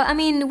 We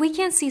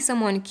can see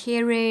someone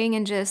caring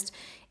and just,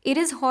 it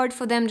is hard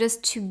for them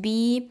just to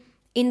be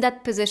in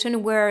that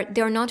position where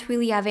they're not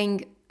really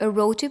having a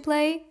role to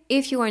play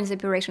if you are in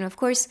separation, of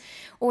course,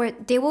 or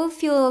they will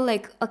feel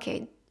like,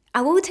 okay,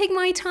 I will take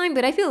my time,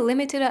 but I feel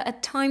limited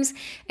at times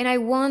and I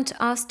want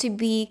us to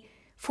be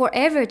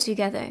forever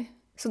together.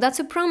 So that's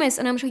a promise,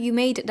 and I'm sure you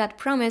made that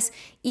promise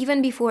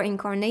even before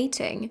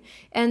incarnating.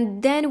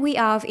 And then we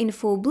have in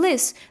full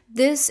bliss.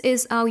 This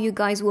is how you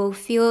guys will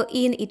feel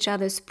in each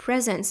other's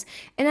presence.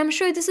 And I'm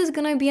sure this is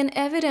gonna be an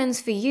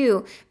evidence for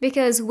you,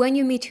 because when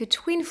you meet your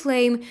twin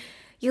flame,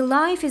 your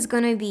life is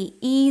gonna be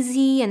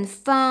easy and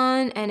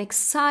fun and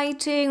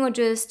exciting, or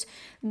just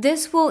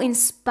this will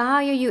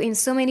inspire you in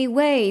so many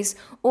ways,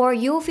 or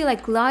you'll feel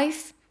like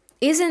life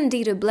is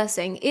indeed a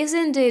blessing, is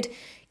indeed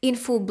in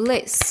full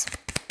bliss.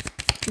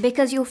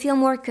 Because you'll feel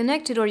more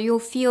connected, or you'll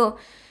feel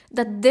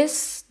that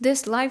this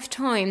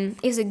lifetime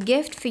is a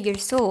gift for your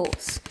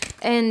souls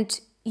and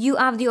you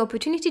have the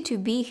opportunity to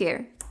be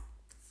here.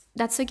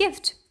 That's a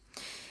gift.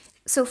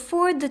 So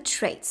for the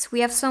traits, we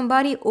have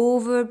somebody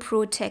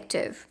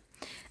overprotective.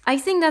 I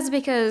think that's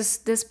because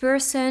this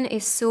person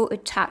is so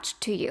attached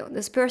to you.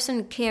 This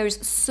person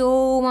cares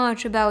so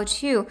much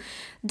about you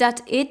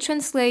that it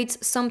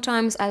translates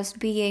sometimes as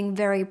being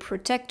very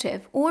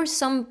protective, or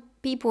some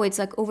people it's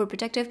like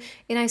overprotective,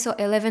 and I saw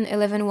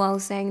 1111 while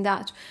saying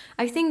that.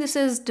 I think this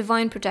is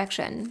divine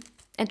protection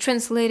and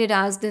translated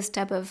as this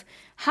type of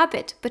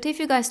habit. But if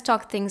you guys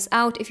talk things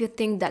out, if you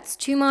think that's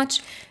too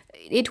much,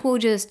 it will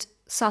just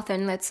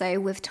soften, let's say,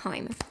 with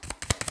time.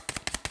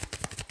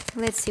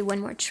 Let's see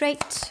one more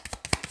trait.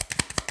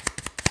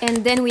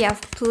 And then we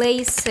have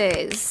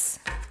places.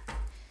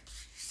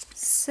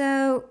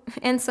 So,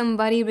 and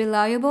somebody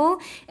reliable.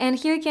 And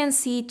here you can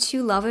see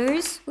two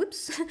lovers.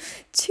 Oops.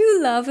 Two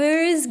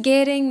lovers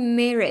getting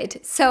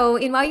married. So,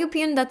 in my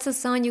opinion, that's a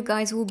sign you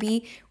guys will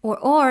be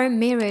or are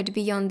married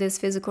beyond this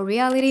physical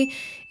reality.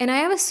 And I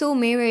have a soul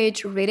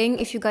marriage reading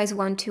if you guys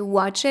want to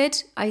watch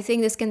it. I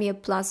think this can be a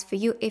plus for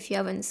you if you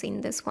haven't seen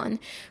this one.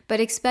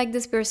 But expect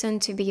this person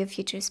to be a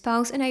future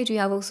spouse. And I do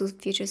have also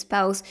future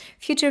spouse,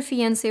 future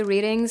fiancé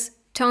readings.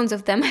 Tons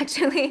of them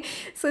actually,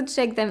 so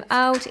check them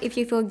out if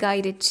you feel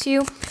guided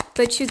too.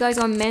 But you guys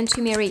are meant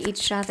to marry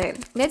each other.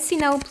 Let's see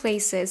now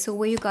places, so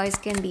where you guys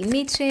can be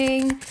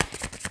meeting,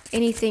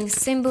 anything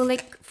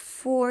symbolic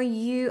for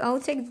you. I'll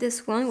take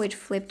this one which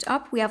flipped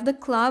up. We have the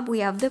club, we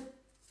have the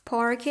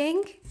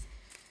parking.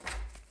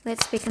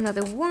 Let's pick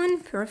another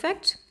one.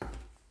 Perfect.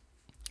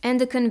 And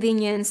the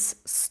convenience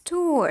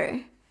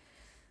store.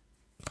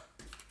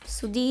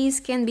 So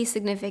these can be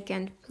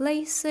significant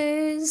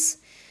places.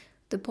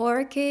 The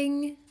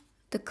parking,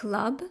 the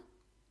club,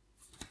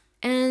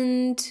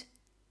 and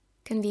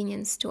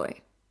convenience store.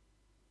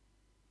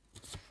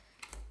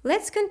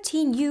 Let's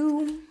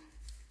continue.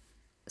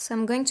 So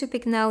I'm going to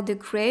pick now the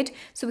grid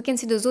so we can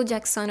see the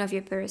zodiac sign of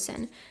your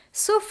person.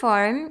 So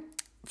far,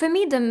 for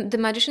me, the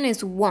magician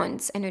is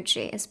Wands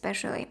energy,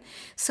 especially.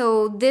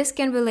 So this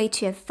can relate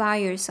to a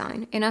fire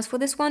sign. And as for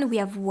this one, we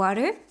have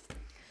water.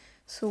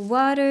 So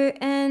water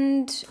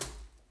and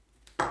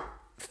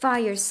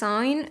fire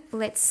sign.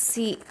 Let's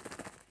see.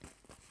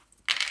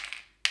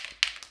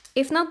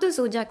 If not the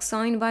zodiac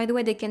sign, by the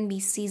way, they can be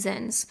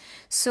seasons.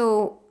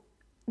 So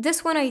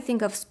this one I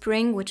think of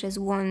spring, which is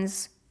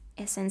one's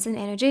essence and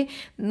energy,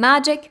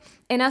 magic.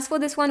 And as for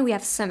this one, we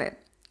have summer.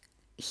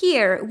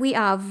 Here we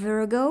have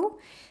Virgo,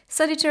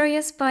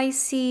 Sagittarius,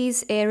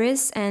 Pisces,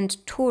 Aries, and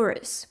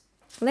Taurus.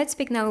 Let's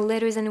pick now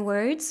letters and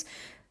words.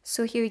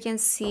 So here you can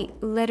see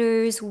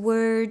letters,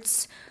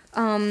 words,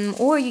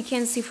 or you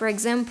can see, for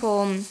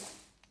example,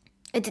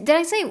 did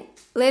I say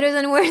letters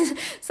and words?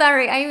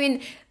 Sorry, I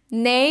mean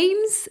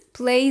names,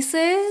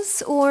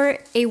 places, or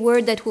a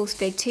word that will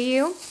speak to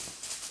you.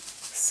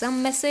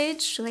 Some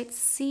message, let's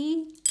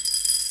see.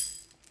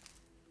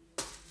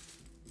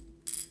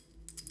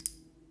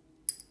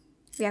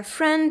 We have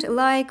friend,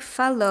 like,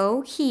 follow,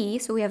 he,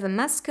 so we have a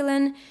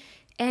masculine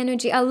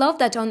energy. I love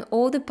that on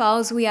all the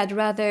piles we had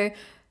rather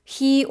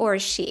he or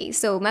she,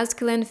 so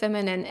masculine,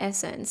 feminine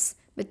essence.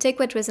 But take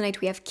what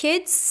resonates. We have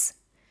kids,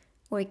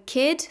 or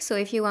kid, so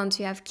if you want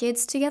to have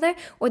kids together,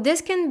 or this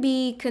can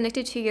be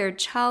connected to your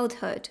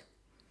childhood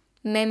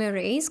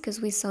memories, because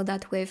we saw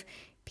that with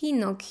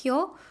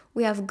Pinocchio.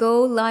 We have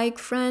go, like,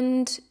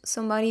 friend,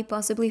 somebody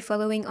possibly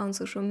following on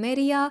social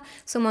media,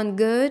 someone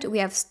good. We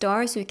have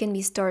star, so it can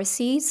be star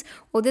seeds,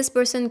 or this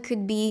person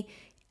could be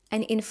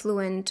an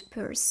influent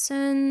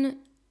person,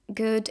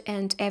 good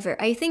and ever.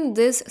 I think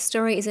this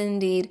story is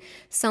indeed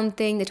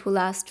something that will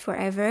last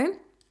forever.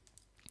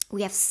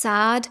 We have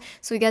sad,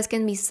 so you guys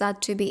can be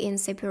sad to be in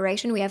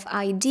separation. We have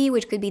ID,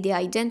 which could be the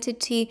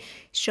identity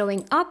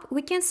showing up.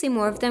 We can see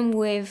more of them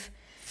with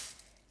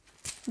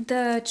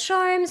the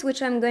charms,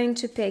 which I'm going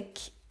to pick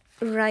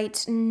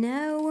right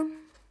now.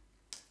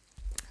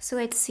 So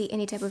let's see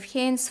any type of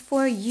hints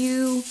for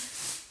you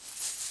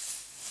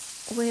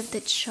with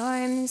the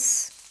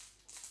charms.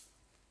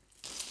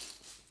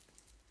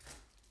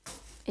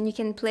 And you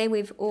can play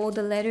with all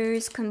the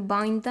letters,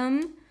 combine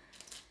them.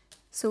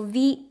 So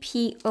V,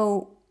 P,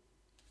 O,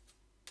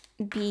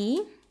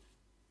 B.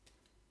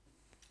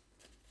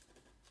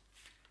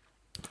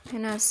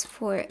 And as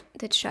for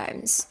the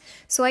charms,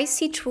 so I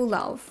see true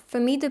love. For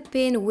me, the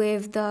pin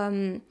with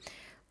the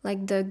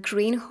like the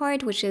green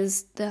heart, which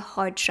is the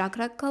heart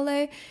chakra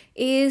color,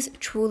 is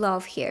true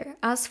love here.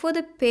 As for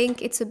the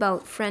pink, it's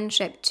about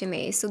friendship to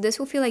me. So this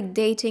will feel like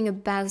dating a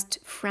best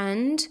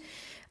friend.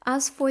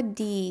 As for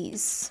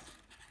these,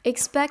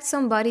 expect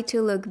somebody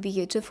to look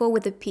beautiful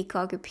with the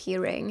peacock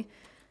appearing.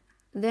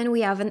 Then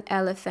we have an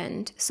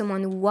elephant,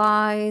 someone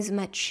wise,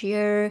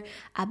 mature,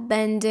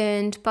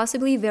 abundant,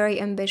 possibly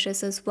very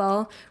ambitious as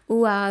well,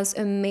 who has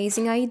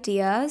amazing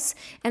ideas.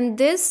 And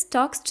this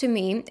talks to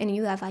me, and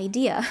you have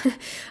idea.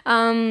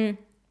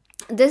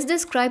 This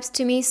describes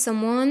to me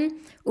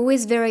someone who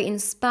is very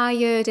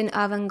inspired and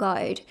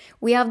avant-garde.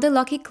 We have the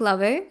lucky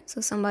clover,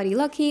 so somebody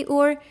lucky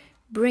or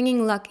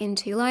bringing luck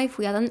into your life.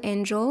 We have an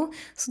angel,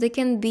 so they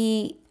can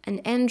be an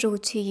angel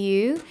to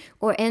you,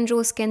 or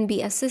angels can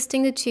be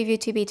assisting the two of you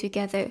to be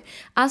together.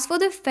 As for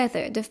the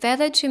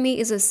feather to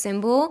me is a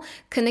symbol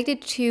connected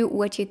to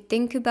what you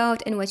think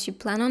about and what you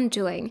plan on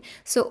doing.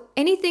 So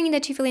anything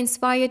that you feel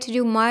inspired to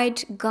do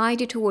might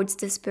guide you towards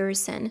this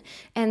person.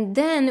 And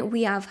then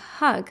we have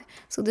hug.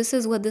 So this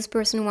is what this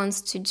person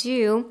wants to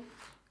do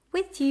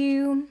with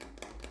you.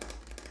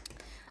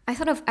 I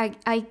thought of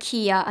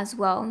IKEA as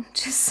well,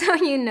 just so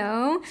you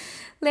know.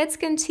 Let's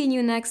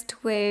continue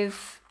next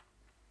with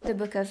the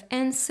book of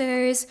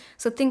answers.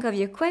 So think of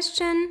your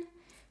question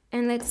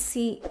and let's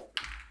see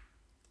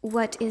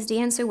what is the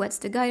answer, what's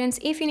the guidance.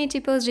 If you need to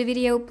pause the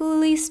video,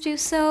 please do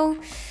so.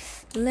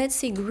 Let's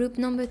see, group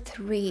number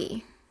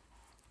 3.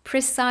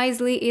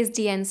 Precisely is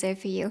the answer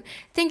for you.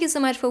 Thank you so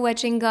much for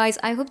watching, guys.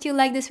 I hope you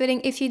like this reading.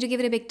 If you do, give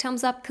it a big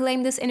thumbs up,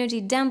 claim this energy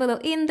down below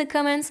in the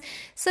comments,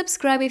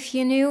 subscribe if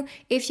you're new.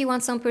 If you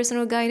want some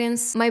personal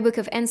guidance, my book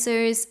of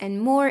answers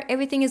and more,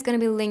 everything is going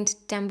to be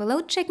linked down below.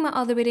 Check my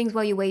other readings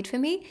while you wait for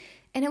me,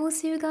 and I will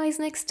see you guys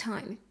next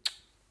time.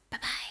 Bye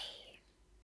bye.